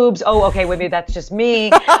our boobs. Oh, okay, maybe that's just me.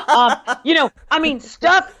 You know, I mean,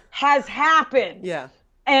 stuff has happened. Yeah.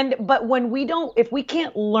 But if we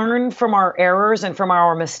can't learn from our errors and from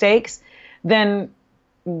our mistakes, then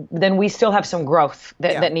we still have some growth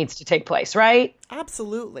that needs to take place, right?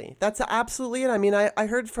 Absolutely. That's absolutely it. I mean, I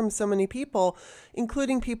heard from so many people,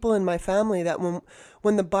 including people in my family, that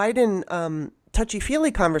when the Biden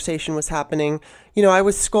touchy-feely conversation was happening, you know, I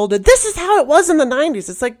was scolded, this is how it was in the 90s.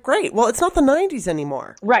 It's like, great. Well, it's not the 90s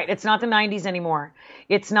anymore. Right. It's not the 90s anymore.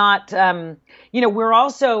 It's not, you know, we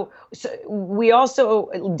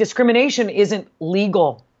also, discrimination isn't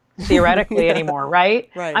legal theoretically anymore, right?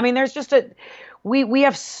 Right. I mean, there's just we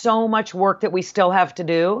have so much work that we still have to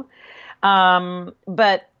do.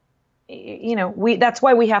 But, you know, that's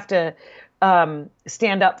why we have to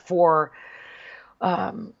stand up for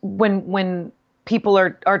when people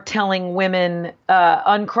are telling women,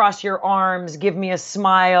 uncross your arms, give me a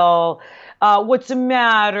smile, what's the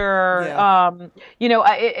matter? Yeah. You know,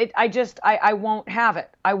 I won't have it.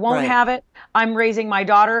 I won't have it. I'm raising my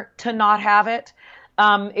daughter to not have it.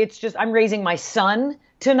 It's just, I'm raising my son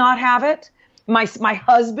to not have it. My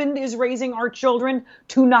husband is raising our children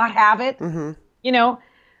to not have it. Mm-hmm. You know,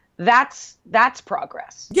 that's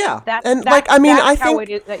progress. Yeah. I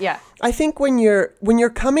think when you're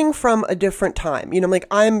coming from a different time, you know, like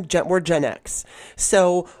we're Gen X.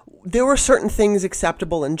 So there were certain things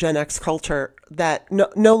acceptable in Gen X culture that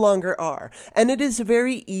no longer are. And it is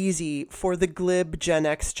very easy for the glib Gen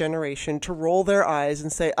X generation to roll their eyes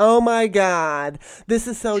and say, oh my God, this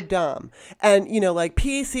is so dumb. And, you know, like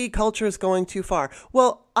PC culture is going too far.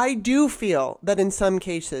 Well, I do feel that in some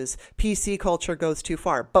cases, PC culture goes too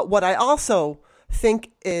far. But what I also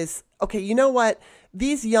think is, okay, you know what?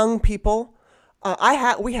 These young people,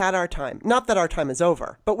 we had our time. Not that our time is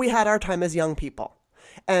over, but we had our time as young people.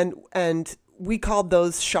 And we called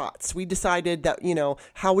those shots. We decided that, you know,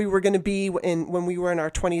 how we were going to be when we were in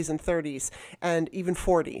our 20s and 30s and even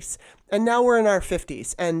 40s. And now we're in our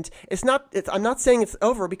 50s. And I'm not saying it's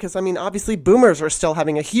over, because, I mean, obviously boomers are still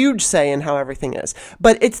having a huge say in how everything is.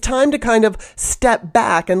 But it's time to kind of step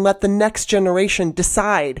back and let the next generation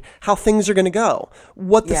decide how things are going to go,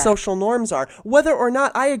 what the social norms are, whether or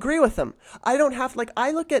not I agree with them. I don't have, like,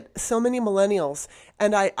 I look at so many millennials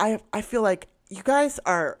and I feel like, you guys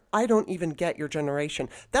I don't even get your generation.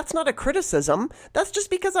 That's not a criticism. That's just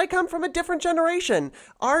because I come from a different generation.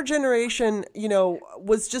 Our generation, you know,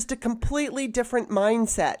 was just a completely different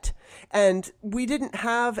mindset. And we didn't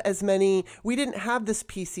have this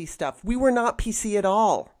PC stuff. We were not PC at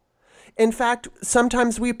all. In fact,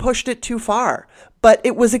 sometimes we pushed it too far, but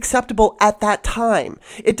it was acceptable at that time.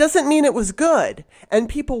 It doesn't mean it was good, and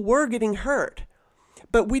people were getting hurt.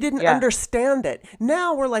 But we didn't understand it.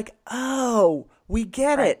 Now we're like, oh, we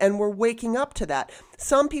get it. And we're waking up to that.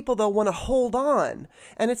 Some people, though, want to hold on.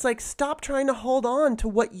 And it's like, stop trying to hold on to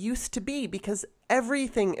what used to be, because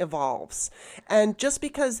everything evolves. And just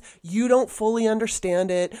because you don't fully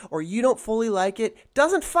understand it or you don't fully like it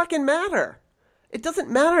doesn't fucking matter. It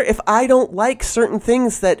doesn't matter if I don't like certain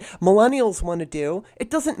things that millennials want to do. It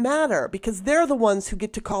doesn't matter, because they're the ones who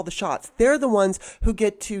get to call the shots. They're the ones who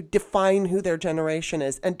get to define who their generation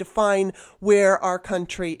is and define where our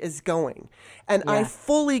country is going. And I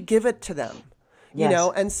fully give it to them, you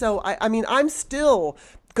know? And so, I mean, I'm still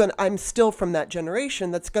from that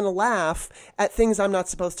generation that's going to laugh at things I'm not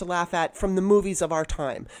supposed to laugh at from the movies of our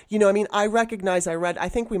time. You know, I mean, I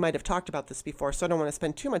think we might have talked about this before, so I don't want to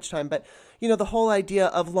spend too much time, but, you know, the whole idea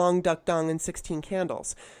of Long Duck Dong and 16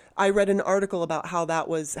 Candles. I read an article about how that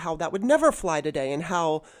would never fly today, and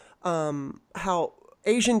how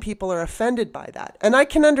Asian people are offended by that. And I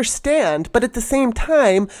can understand, but at the same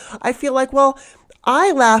time, I feel like, well,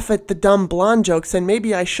 I laugh at the dumb blonde jokes, and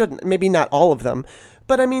maybe I shouldn't, maybe not all of them.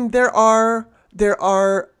 But I mean, there are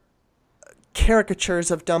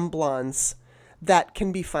caricatures of dumb blondes that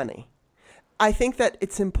can be funny. I think that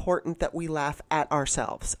it's important that we laugh at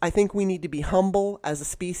ourselves. I think we need to be humble as a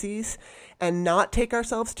species and not take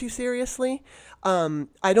ourselves too seriously.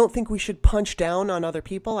 I don't think we should punch down on other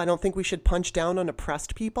people. I don't think we should punch down on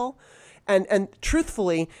oppressed people. And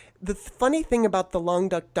truthfully, the funny thing about the Long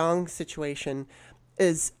Duck Dong situation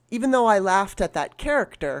is, even though I laughed at that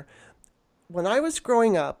character, when I was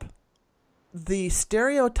growing up, the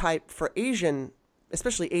stereotype for Asian,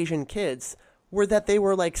 especially Asian kids, were that they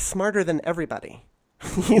were like smarter than everybody.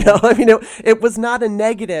 I mean, it was not a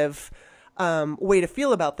negative way to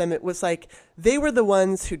feel about them. It was like they were the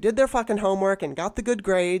ones who did their fucking homework and got the good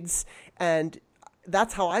grades, and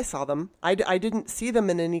that's how I saw them. I didn't see them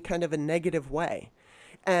in any kind of a negative way.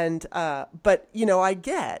 And but I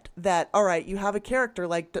get that. All right, you have a character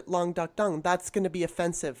like Long Duck Dong. That's going to be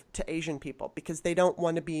offensive to Asian people because they don't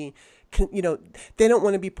want to be, they don't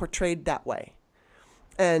want to be portrayed that way.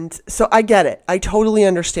 And so I get it. I totally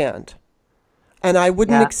understand. And I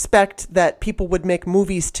wouldn't expect that people would make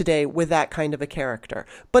movies today with that kind of a character.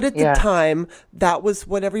 But at the time, that was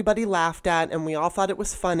what everybody laughed at, and we all thought it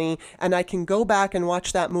was funny. And I can go back and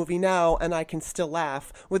watch that movie now, and I can still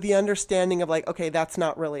laugh with the understanding of like, okay, that's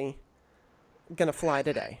not really going to fly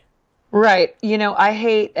today. Right. I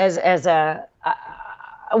hate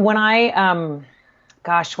when I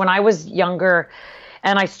was younger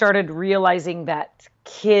and I started realizing that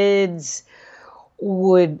kids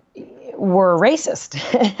were racist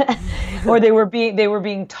or they were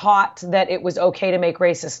being taught that it was okay to make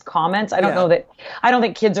racist comments. I don't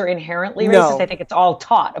think kids are inherently racist. I think it's all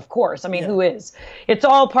taught, of course. I mean, who is? It's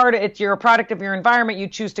all you're a product of your environment. You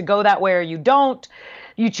choose to go that way or you don't.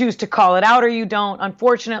 You choose to call it out or you don't.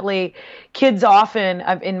 Unfortunately, kids often,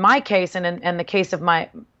 in my case and in the case of my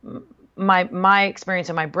experience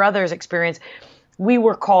and my brother's experience, we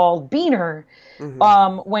were called Beaner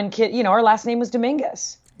when our last name was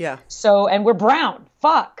Dominguez. Yeah. So, and we're brown.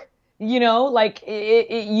 Fuck. Like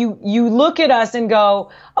you look at us and go,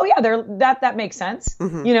 oh yeah, that makes sense.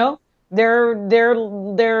 Mm-hmm. They're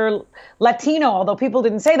Latino, although people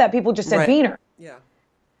didn't say that. People just said Beaner. Yeah.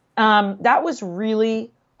 That was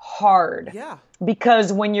really hard. Yeah.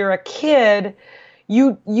 Because when you're a kid,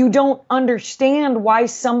 you don't understand why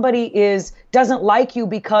somebody doesn't like you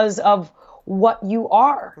because of what you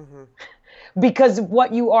are. Mm-hmm. Because of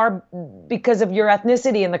what you are, because of your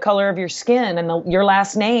ethnicity and the color of your skin and your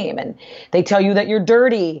last name. And they tell you that you're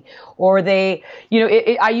dirty, or it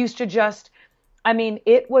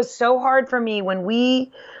was so hard for me when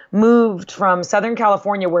we moved from Southern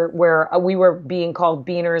California where we were being called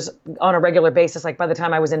Beaners on a regular basis. Like by the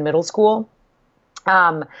time I was in middle school,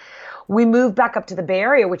 we moved back up to the Bay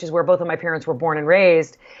Area, which is where both of my parents were born and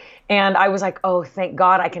raised. And I was like, oh, thank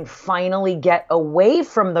God I can finally get away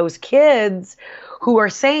from those kids who are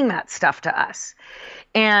saying that stuff to us.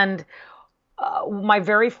 And my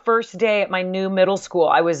very first day at my new middle school,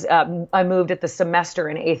 I moved at the semester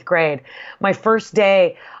in 8th grade. My first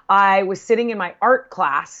day, I was sitting in my art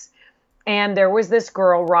class, and there was this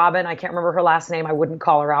girl, Robin. I can't remember her last name. I wouldn't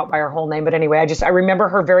call her out by her whole name. But anyway, I remember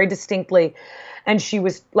her very distinctly. And she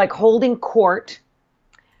was like holding court,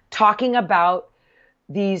 talking about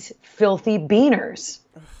these filthy Beaners.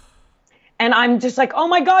 And I'm just like, oh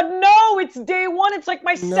my God, no, it's day one. It's like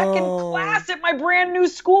my second class at my brand new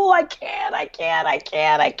school. I can't.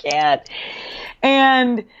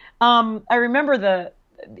 And I remember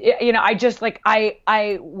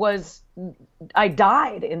I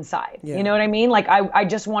died inside. Yeah. You know what I mean? Like I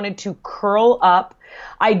just wanted to curl up.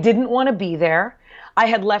 I didn't want to be there. I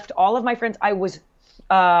had left all of my friends. I was,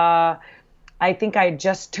 I think I had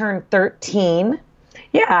just turned 13.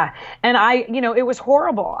 Yeah. And it was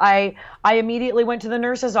horrible. I immediately went to the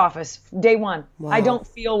nurse's office day one. Wow. I don't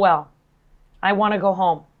feel well. I want to go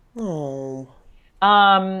home. Oh.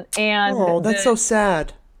 That's so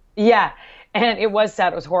sad. Yeah. And it was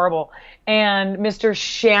sad. It was horrible. And Mr.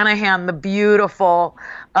 Shanahan, the beautiful,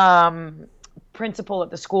 principal at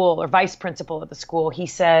the school or vice principal at the school, he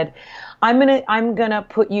said, I'm gonna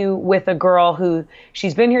put you with a girl who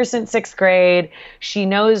she's been here since 6th grade. She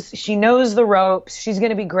knows the ropes. She's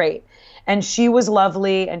gonna be great. And she was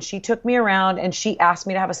lovely, and she took me around, and she asked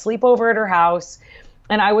me to have a sleepover at her house.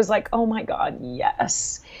 And I was like, oh my God,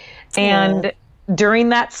 yes. And during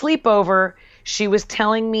that sleepover, she was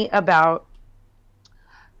telling me about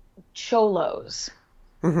cholos.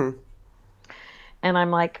 Mm-hmm. And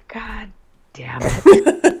I'm like, God damn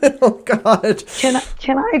it. Oh God.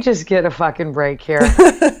 Can I just get a fucking break here?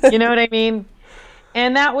 You know what I mean?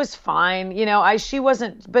 And that was fine. She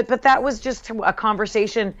wasn't, but that was just a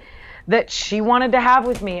conversation that she wanted to have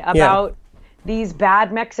with me about these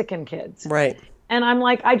bad Mexican kids. Right. And I'm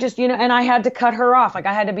like, and I had to cut her off. Like,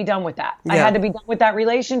 I had to be done with that. I had to be done with that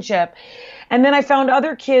relationship. And then I found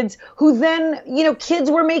other kids who then, kids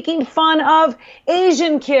were making fun of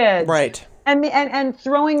Asian kids. Right. And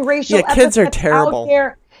throwing racial epithets kids are terrible out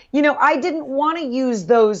there. I didn't want to use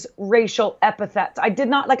those racial epithets. I did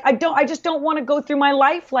not I just don't want to go through my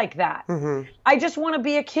life like that. Mm-hmm. I just want to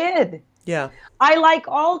be a kid. Yeah. I like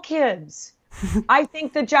all kids. I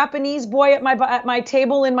think the Japanese boy at my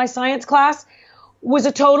table in my science class was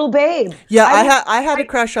a total babe. Yeah, I had a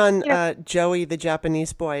crush on Joey, the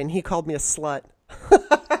Japanese boy, and he called me a slut.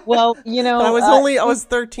 Well, I was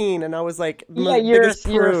 13, and I was like, you're a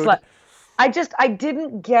slut. I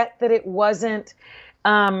didn't get that it wasn't.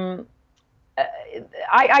 I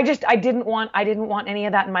didn't want any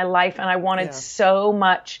of that in my life, and I wanted so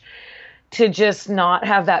much to just not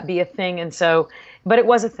have that be a thing. And so, but it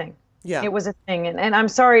was a thing. Yeah, it was a thing, and I'm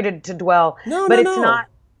sorry to dwell. But it's not.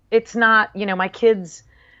 It's not. My kids.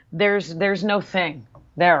 There's no thing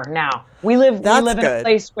there now. We live in a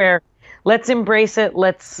place where. Let's embrace it.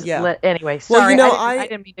 Anyway, sorry. Well, I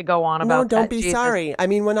didn't mean to go on about that. No, don't be sorry. I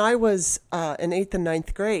mean, when I was in 8th and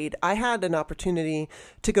 9th grade, I had an opportunity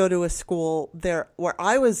to go to a school there where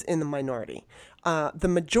I was in the minority. The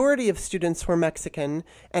majority of students were Mexican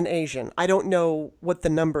and Asian. I don't know what the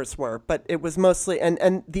numbers were, but it was mostly,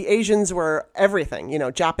 and the Asians were everything,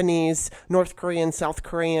 Japanese, North Korean, South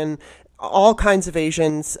Korean, all kinds of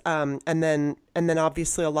Asians, and then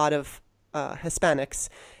obviously a lot of Hispanics.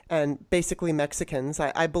 And basically Mexicans.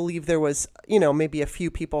 I believe there was, maybe a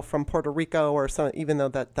few people from Puerto Rico or some, even though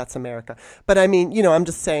that's America. But I mean, I'm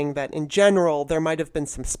just saying that in general, there might have been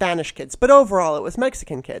some Spanish kids, but overall it was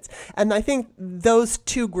Mexican kids. And I think those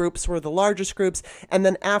two groups were the largest groups. And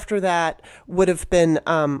then after that would have been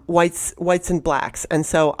whites and blacks. And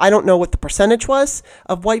so I don't know what the percentage was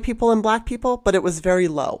of white people and black people, but it was very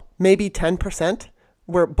low, maybe 10%.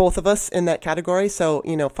 We're both of us in that category. So,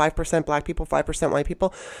 5% black people, 5% white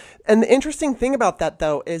people. And the interesting thing about that,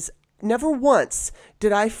 though, is never once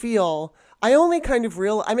did I feel, I only kind of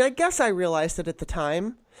I guess I realized it at the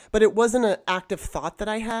time, but it wasn't an active thought that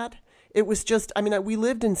I had. It was just, we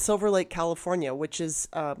lived in Silver Lake, California, which is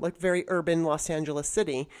like very urban Los Angeles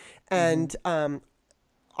city and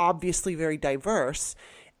obviously very diverse.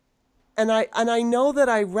 And I know that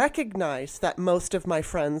I recognized that most of my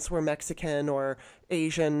friends were Mexican or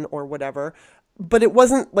Asian or whatever, but it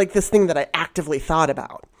wasn't like this thing that I actively thought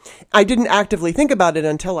about. I didn't actively think about it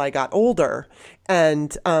until I got older,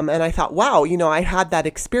 and I thought, wow, I had that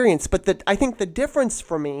experience. But I think the difference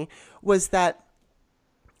for me was that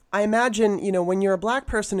I imagine, when you're a black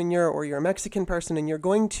person and you're a Mexican person and you're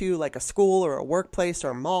going to like a school or a workplace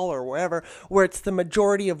or a mall or wherever, where it's the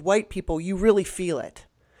majority of white people, you really feel it.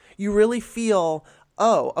 You really feel,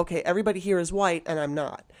 oh, okay, everybody here is white and I'm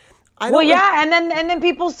not. And then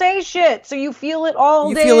people say shit, so you feel it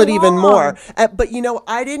all day long. You feel it even more. But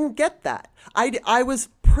I didn't get that. I was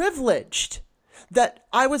privileged that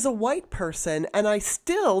I was a white person and I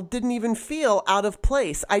still didn't even feel out of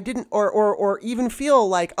place. I didn't, or even feel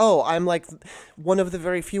like, oh, I'm like one of the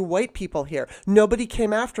very few white people here. Nobody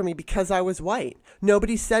came after me because I was white.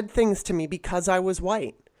 Nobody said things to me because I was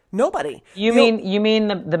white. Nobody. You mean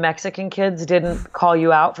the Mexican kids didn't call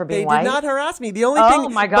you out for being white? They did not harass me. The only thing. Oh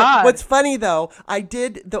my God. What's funny though,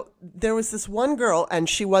 there was this one girl and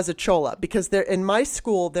she was a chola because in my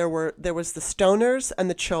school there was the stoners and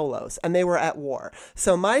the cholos and they were at war.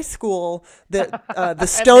 So my school, the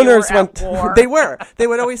stoners they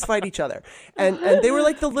would always fight each other and they were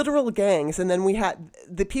like the literal gangs. And then we had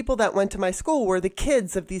the people that went to my school were the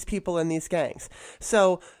kids of these people in these gangs.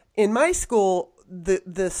 So in my school, the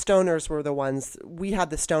stoners were the ones. We had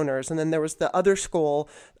the stoners, and then there was the other school.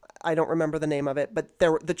 I don't remember the name of it, but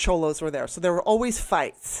the cholos were there. So there were always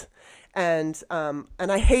fights, and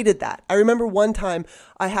I hated that. I remember one time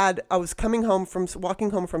I was walking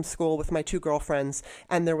home from school with my two girlfriends,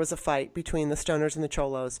 and there was a fight between the stoners and the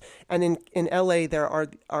cholos. And in LA there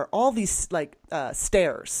are all these like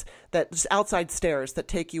stairs, just outside stairs that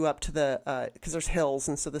take you up to the because there's hills,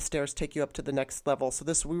 and so the stairs take you up to the next level. So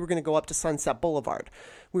we were going to go up to Sunset Boulevard.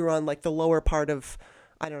 We were on like the lower part of,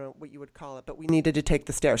 I don't know what you would call it, but we needed to take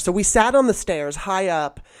the stairs. So we sat on the stairs high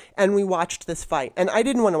up and we watched this fight. And I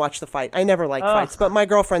didn't want to watch the fight. I never liked fights, but my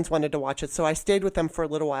girlfriends wanted to watch it. So I stayed with them for a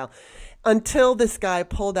little while until this guy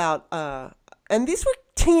pulled out, and these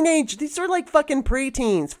were like fucking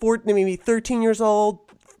preteens, maybe 13 years old,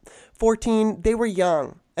 14. They were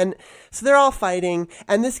young. And so they're all fighting,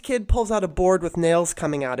 and this kid pulls out a board with nails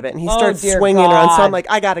coming out of it, and he starts dear swinging around. So I'm God. like,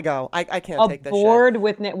 I gotta go. I can't take this shit. A board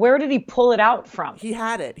with where did he pull it out from? He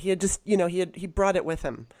had it. He had just, he brought it with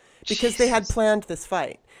him because they had planned this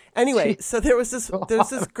fight. Anyway, so there's this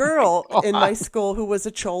girl in my school who was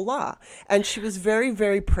a chola, and she was very,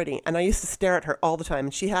 very pretty, and I used to stare at her all the time.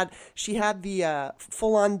 And she had the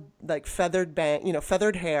full on like feathered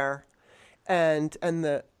feathered hair, and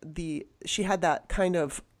she had that kind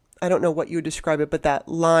of, I don't know what you would describe it, but that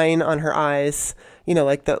line on her eyes,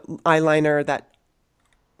 like the eyeliner that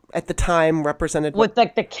at the time represented with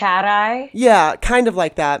like the cat eye. Yeah, kind of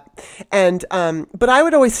like that. And but I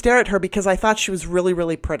would always stare at her because I thought she was really,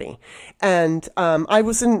 really pretty. And I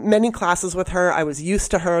was in many classes with her. I was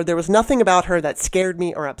used to her. There was nothing about her that scared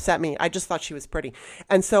me or upset me. I just thought she was pretty.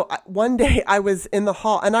 And so one day I was in the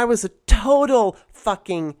hall, and I was a total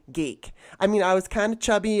fucking geek. I mean, I was kind of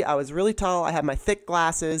chubby. I was really tall. I had my thick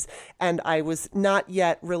glasses, and I was not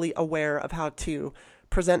yet really aware of how to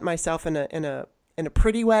present myself in a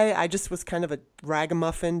pretty way. I just was kind of a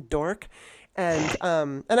ragamuffin dork. And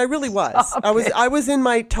I really was. I was in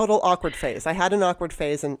my total awkward phase. I had an awkward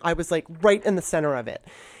phase, and I was like right in the center of it.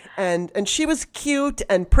 And she was cute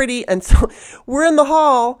and pretty. And so we're in the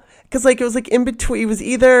hall because like it was like in between. It was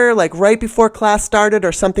either like right before class started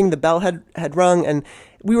or something. The bell had rung, and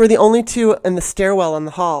we were the only two in the stairwell in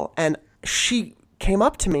the hall. And she came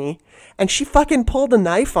up to me, and she fucking pulled a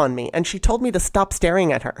knife on me, and she told me to stop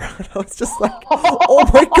staring at her. And I was just like, oh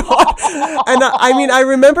my God. And I mean, I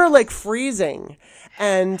remember like freezing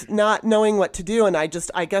and not knowing what to do. And I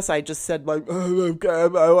guess I just said like,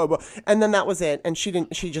 and then that was it. And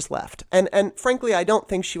she just left. And frankly, I don't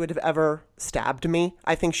think she would have ever stabbed me.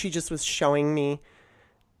 I think she just was showing me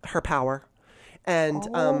her power. And,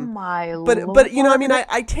 my but Lord. I mean,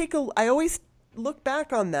 I always look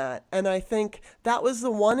back on that, and I think that was the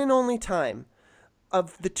one and only time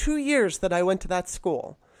of the 2 years that I went to that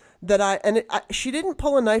school that she didn't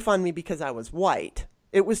pull a knife on me because I was white.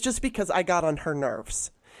 It was just because I got on her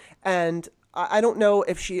nerves. And I don't know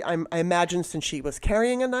if I imagine since she was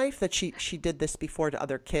carrying a knife that she did this before to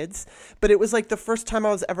other kids, but it was like the first time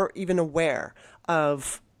I was ever even aware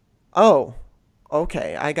of, oh,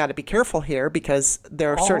 okay, I got to be careful here because there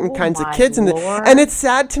are certain kinds of kids and it's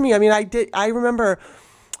sad to me. I mean, I remember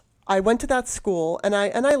I went to that school and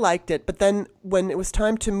I liked it, but then when it was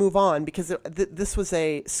time to move on, because this was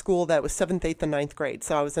a school that was 7th, 8th, and 9th grade.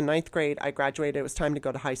 So I was in 9th grade, I graduated, it was time to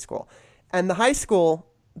go to high school. And the high school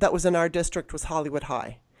that was in our district was Hollywood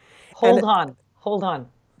High. Hold on.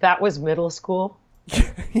 That was middle school?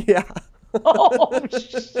 Yeah. Oh,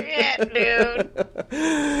 shit, dude.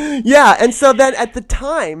 Yeah, and so then at the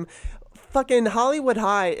time, fucking Hollywood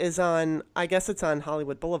High is I guess it's on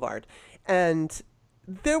Hollywood Boulevard. And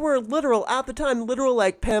there were literal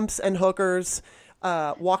like pimps and hookers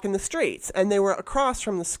walking the streets. And they were across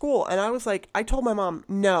from the school. And I was like, I told my mom,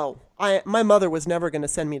 no. My mother was never going to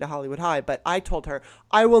send me to Hollywood High, but I told her,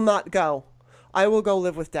 I will not go. I will go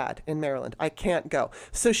live with Dad in Maryland. I can't go.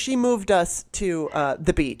 So she moved us to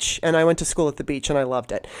the beach, and I went to school at the beach, and I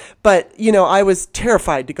loved it. But, I was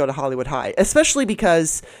terrified to go to Hollywood High, especially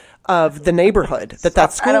because of the neighborhood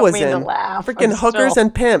that school was in. Freaking hookers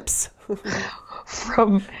and pimps.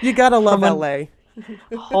 You gotta love LA.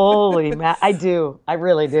 Holy man, I do. I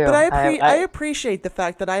really do. But I appreciate the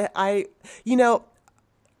fact that I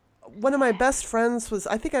one of my best friends was,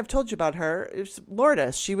 I think I've told you about her, it was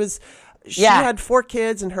Lourdes. She had 4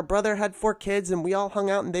 kids, and her brother had 4 kids, and we all hung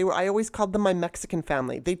out, and I always called them my Mexican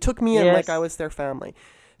family. They took me in like I was their family.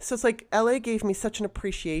 So it's like LA gave me such an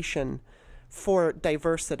appreciation for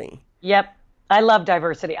diversity. Yep. I love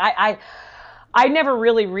diversity. I never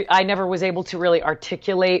really, I never was able to really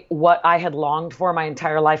articulate what I had longed for my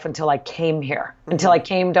entire life until I came here, until I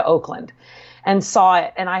came to Oakland and saw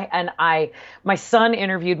it. And my son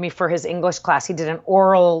interviewed me for his English class. He did an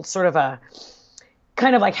oral sort of a,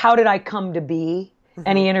 kind of like, how did I come to be? Mm-hmm.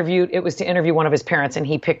 And it was to interview one of his parents, and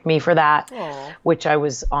he picked me for that, Aww. Which I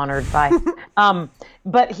was honored by.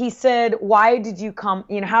 But he said, why did you come?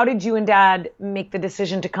 How did you and Dad make the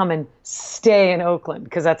decision to come and stay in Oakland?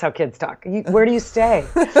 Because that's how kids talk. Where do you stay?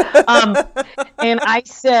 And I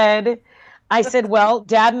said, well,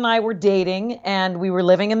 Dad and I were dating, and we were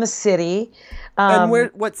living in the city. And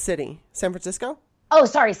what city? San Francisco? Oh,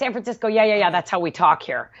 sorry, San Francisco. Yeah. That's how we talk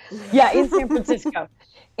here. Yeah, in San Francisco.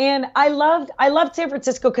 And I loved San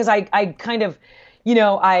Francisco because I kind of,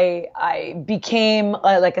 I became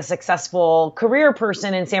like a successful career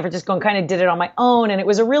person in San Francisco and kind of did it on my own. And it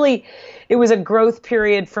was a growth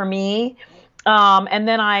period for me. And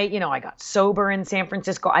then I got sober in San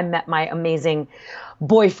Francisco. I met my amazing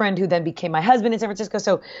boyfriend who then became my husband in San Francisco.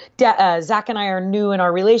 So Zach and I are new in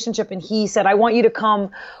our relationship. And he said, I want you to come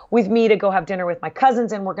with me to go have dinner with my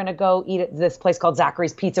cousins. And we're going to go eat at this place called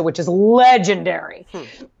Zachary's Pizza, which is legendary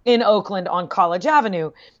in Oakland on College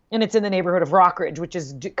Avenue. And it's in the neighborhood of Rockridge, which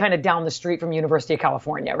is kind of down the street from University of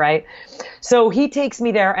California, right? So he takes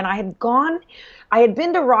me there, and I had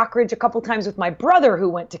been to Rockridge a couple times with my brother who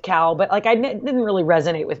went to Cal, but like didn't really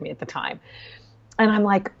resonate with me at the time. And I'm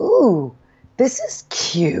like, ooh, this is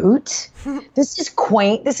cute. This is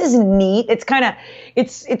quaint. This is neat. It's kind of,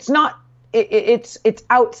 it's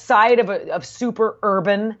outside of super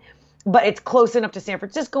urban, but it's close enough to San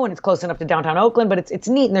Francisco and it's close enough to downtown Oakland, but it's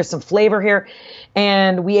neat and there's some flavor here.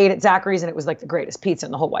 And we ate at Zachary's and it was like the greatest pizza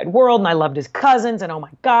in the whole wide world. And I loved his cousins and oh my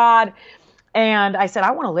God. And I said,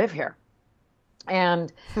 I want to live here.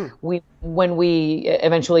 And when we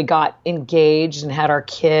eventually got engaged and had our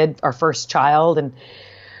kid, our first child, and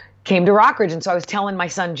came to Rockridge. And so I was telling my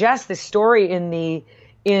son Jess this story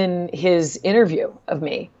in his interview of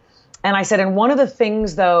me. And I said, and one of the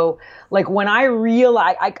things though, like when I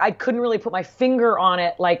realized I couldn't really put my finger on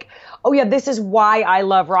it, like, oh yeah, this is why I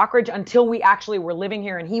love Rockridge, until we actually were living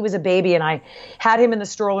here and he was a baby and I had him in the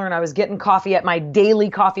stroller and I was getting coffee at my daily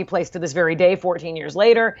coffee place to this very day, 14 years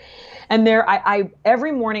later. And there, I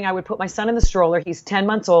every morning I would put my son in the stroller. He's 10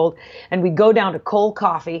 months old, and we'd go down to Cold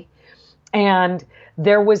Coffee. And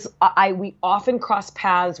there was, we often crossed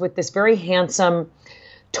paths with this very handsome,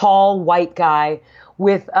 tall, white guy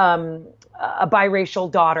with a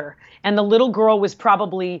biracial daughter. And the little girl was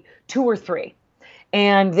probably 2 or 3.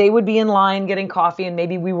 And they would be in line getting coffee, and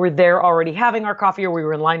maybe we were there already having our coffee, or we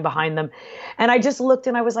were in line behind them. And I just looked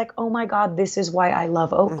and I was like, oh my God, this is why I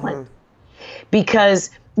love Oakland. Because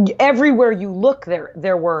everywhere you look,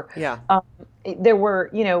 there were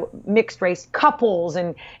mixed race couples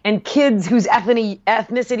and kids whose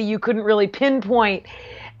ethnicity you couldn't really pinpoint,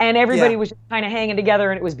 and everybody was just kind of hanging together,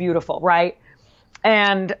 and it was beautiful, right?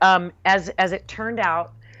 And as it turned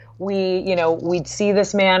out, we'd see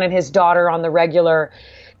this man and his daughter on the regular,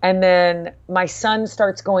 and then my son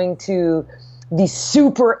starts going to the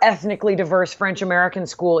super ethnically diverse French American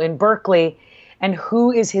school in Berkeley, and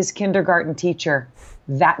who is his kindergarten teacher?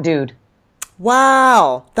 That dude.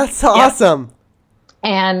 Wow, that's awesome.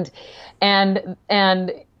 And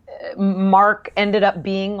Mark ended up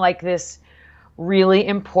being like this really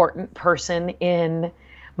important person in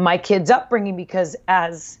my kids' upbringing, because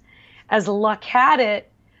as luck had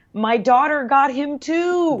it, my daughter got him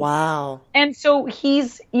too. Wow. And so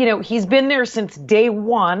he's been there since day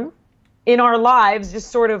one in our lives,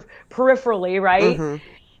 just sort of peripherally, right? Mm-hmm.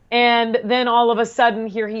 And then all of a sudden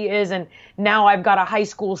here he is, and now I've got a high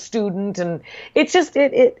school student, and it's just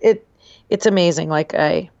it's amazing. Like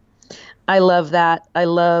I love that.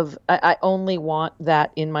 I only want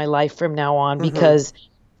that in my life from now on, because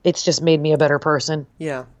it's just made me a better person.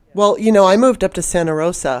 Yeah. Well, I moved up to Santa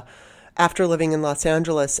Rosa after living in Los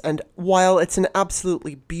Angeles, and while it's an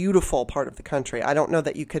absolutely beautiful part of the country, I don't know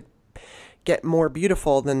that you could get more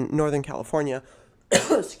beautiful than Northern California.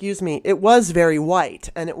 Excuse me, it was very white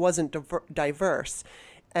and it wasn't diverse.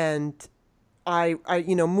 And I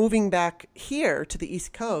moving back here to the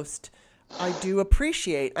East Coast, I do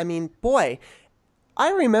appreciate, boy, I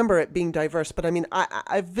remember it being diverse, but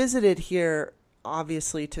I've visited here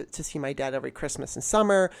obviously to see my dad every Christmas and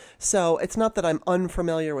summer. So it's not that I'm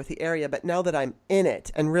unfamiliar with the area, but now that I'm in it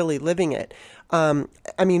and really living it,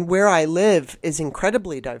 where I live is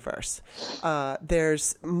incredibly diverse.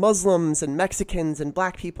 There's Muslims and Mexicans and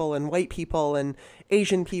Black people and white people and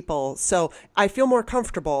Asian people. So I feel more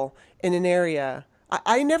comfortable in an area.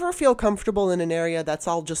 I never feel comfortable in an area that's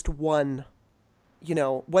all just one,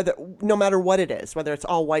 no matter what it is, whether it's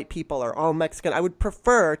all white people or all Mexican. I would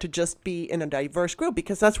prefer to just be in a diverse group,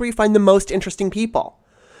 because that's where you find the most interesting people.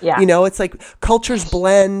 Yeah. It's like cultures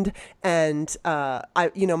blend, and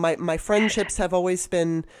my friendships have always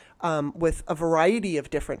been with a variety of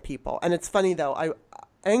different people. And it's funny though,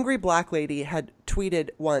 Angry Black Lady had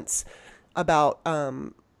tweeted once about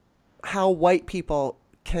how white people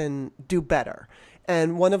can do better.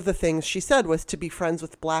 And one of the things she said was to be friends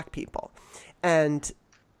with Black people. And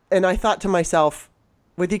I thought to myself,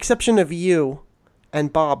 with the exception of you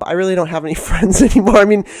and Bob, I really don't have any friends anymore.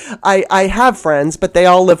 I have friends, but they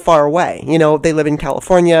all live far away. They live in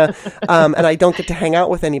California, and I don't get to hang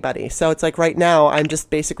out with anybody. So it's like right now I'm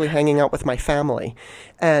just basically hanging out with my family.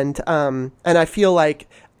 And I feel like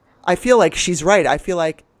she's right. I feel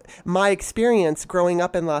like my experience growing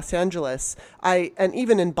up in Los Angeles, and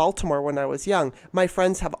even in Baltimore when I was young, my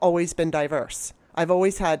friends have always been diverse. I've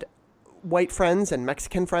always had white friends and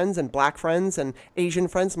Mexican friends and black friends and Asian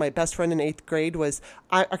friends. My best friend in 8th grade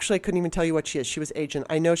I couldn't even tell you what she is. She was Asian.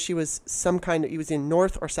 I know she was he was in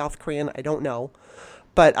North or South Korean. I don't know.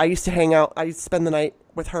 But I used to hang out. I used to spend the night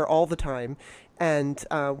with her all the time. And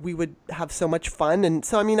we would have so much fun. And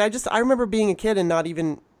so, I mean, I remember being a kid and not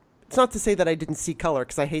even, it's not to say that I didn't see color,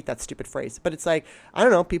 because I hate that stupid phrase. But it's like, I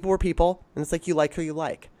don't know, people were people. And it's like, you like who you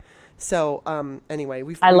like. So anyway,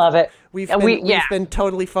 I love it. We've been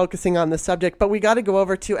totally focusing on the subject, but we got to go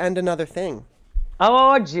over to And Another Thing.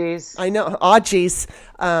 Oh, geez. I know. Oh, geez.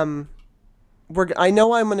 I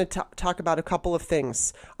know I'm going to talk about a couple of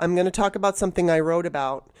things. I'm going to talk about something I wrote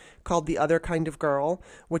about called The Other Kind of Girl,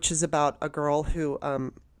 which is about a girl who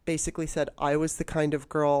basically said, I was the kind of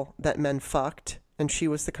girl that men fucked, and she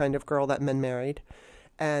was the kind of girl that men married.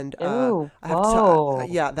 And Ew, I have to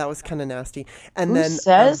yeah, that was kind of nasty. And Who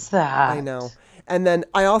says that? I know. And then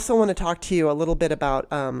I also want to talk to you a little bit about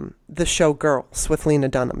the show Girls with Lena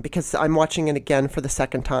Dunham, because I'm watching it again for the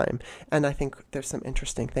second time. And I think there's some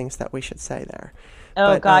interesting things that we should say there.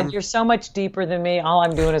 Oh, but, God, you're so much deeper than me. All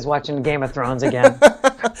I'm doing is watching Game of Thrones again.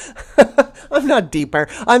 I'm not deeper.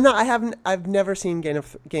 I've never seen Game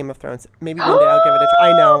of Thrones. Maybe one day I'll give it a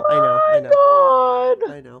try. I know.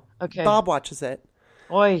 God. I know. Okay. Bob watches it.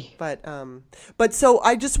 Oy. But so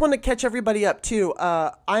I just want to catch everybody up too.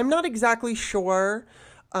 I'm not exactly sure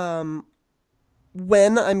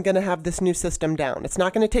when I'm going to have this new system down. It's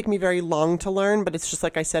not going to take me very long to learn, but it's just,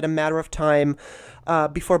 like I said, a matter of time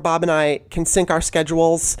before Bob and I can sync our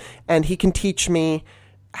schedules and he can teach me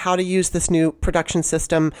how to use this new production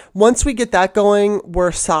system. Once we get that going,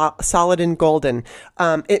 we're solid and golden.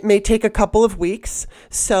 It may take a couple of weeks.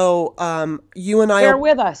 So you and I... Bear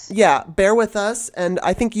with us. Yeah, bear with us. And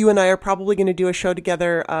I think you and I are probably going to do a show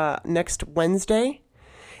together next Wednesday.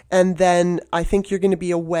 And then I think you're going to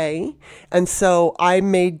be away. And so I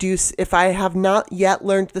may do... If I have not yet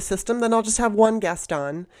learned the system, then I'll just have one guest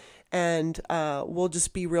on. And we'll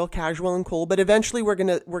just be real casual and cool. But eventually we're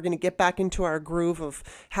gonna get back into our groove of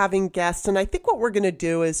having guests. And I think what we're gonna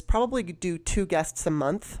do is probably do 2 guests a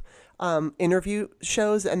month, interview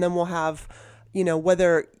shows, and then we'll have,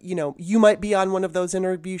 whether you might be on one of those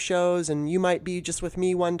interview shows, and you might be just with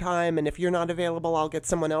me one time. And if you're not available, I'll get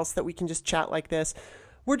someone else that we can just chat like this.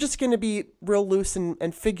 We're just going to be real loose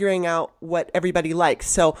and figuring out what everybody likes.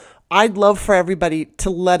 So I'd love for everybody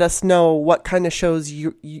to let us know what kind of shows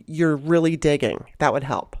you're really digging. That would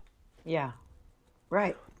help. Yeah,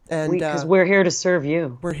 right. And because we're here to serve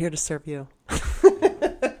you. We're here to serve you.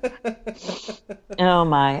 Oh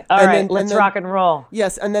my! All right, let's rock and roll.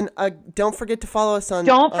 Yes, and then don't forget to follow us on.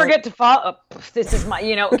 Don't forget to follow. This is my.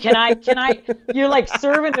 Can I? You're like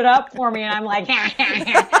serving it up for me, and I'm like,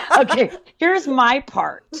 okay. Here's my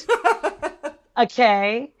part.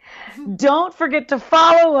 Okay. Don't forget to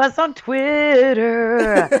follow us on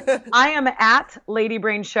Twitter. I am at Lady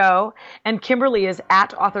Brain Show, and Kimberly is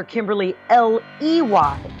at author Kimberly Ley.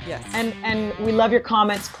 Yes. And we love your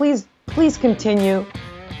comments. Please continue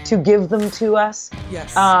to give them to us.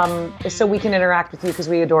 Yes. So we can interact with you, because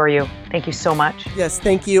we adore you. Thank you so much. Yes,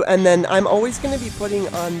 thank you. And then I'm always going to be putting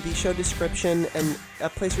on the show description and a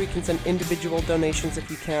place where you can send individual donations if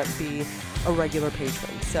you can't be a regular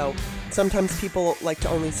patron. So sometimes people like to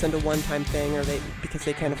only send a one-time thing, because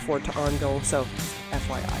they can't afford to ongo. So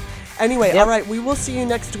FYI. Anyway, Yep. All right, we will see you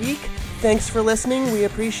next week. Thanks for listening. We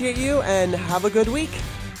appreciate you, and have a good week.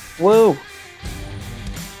 Woo.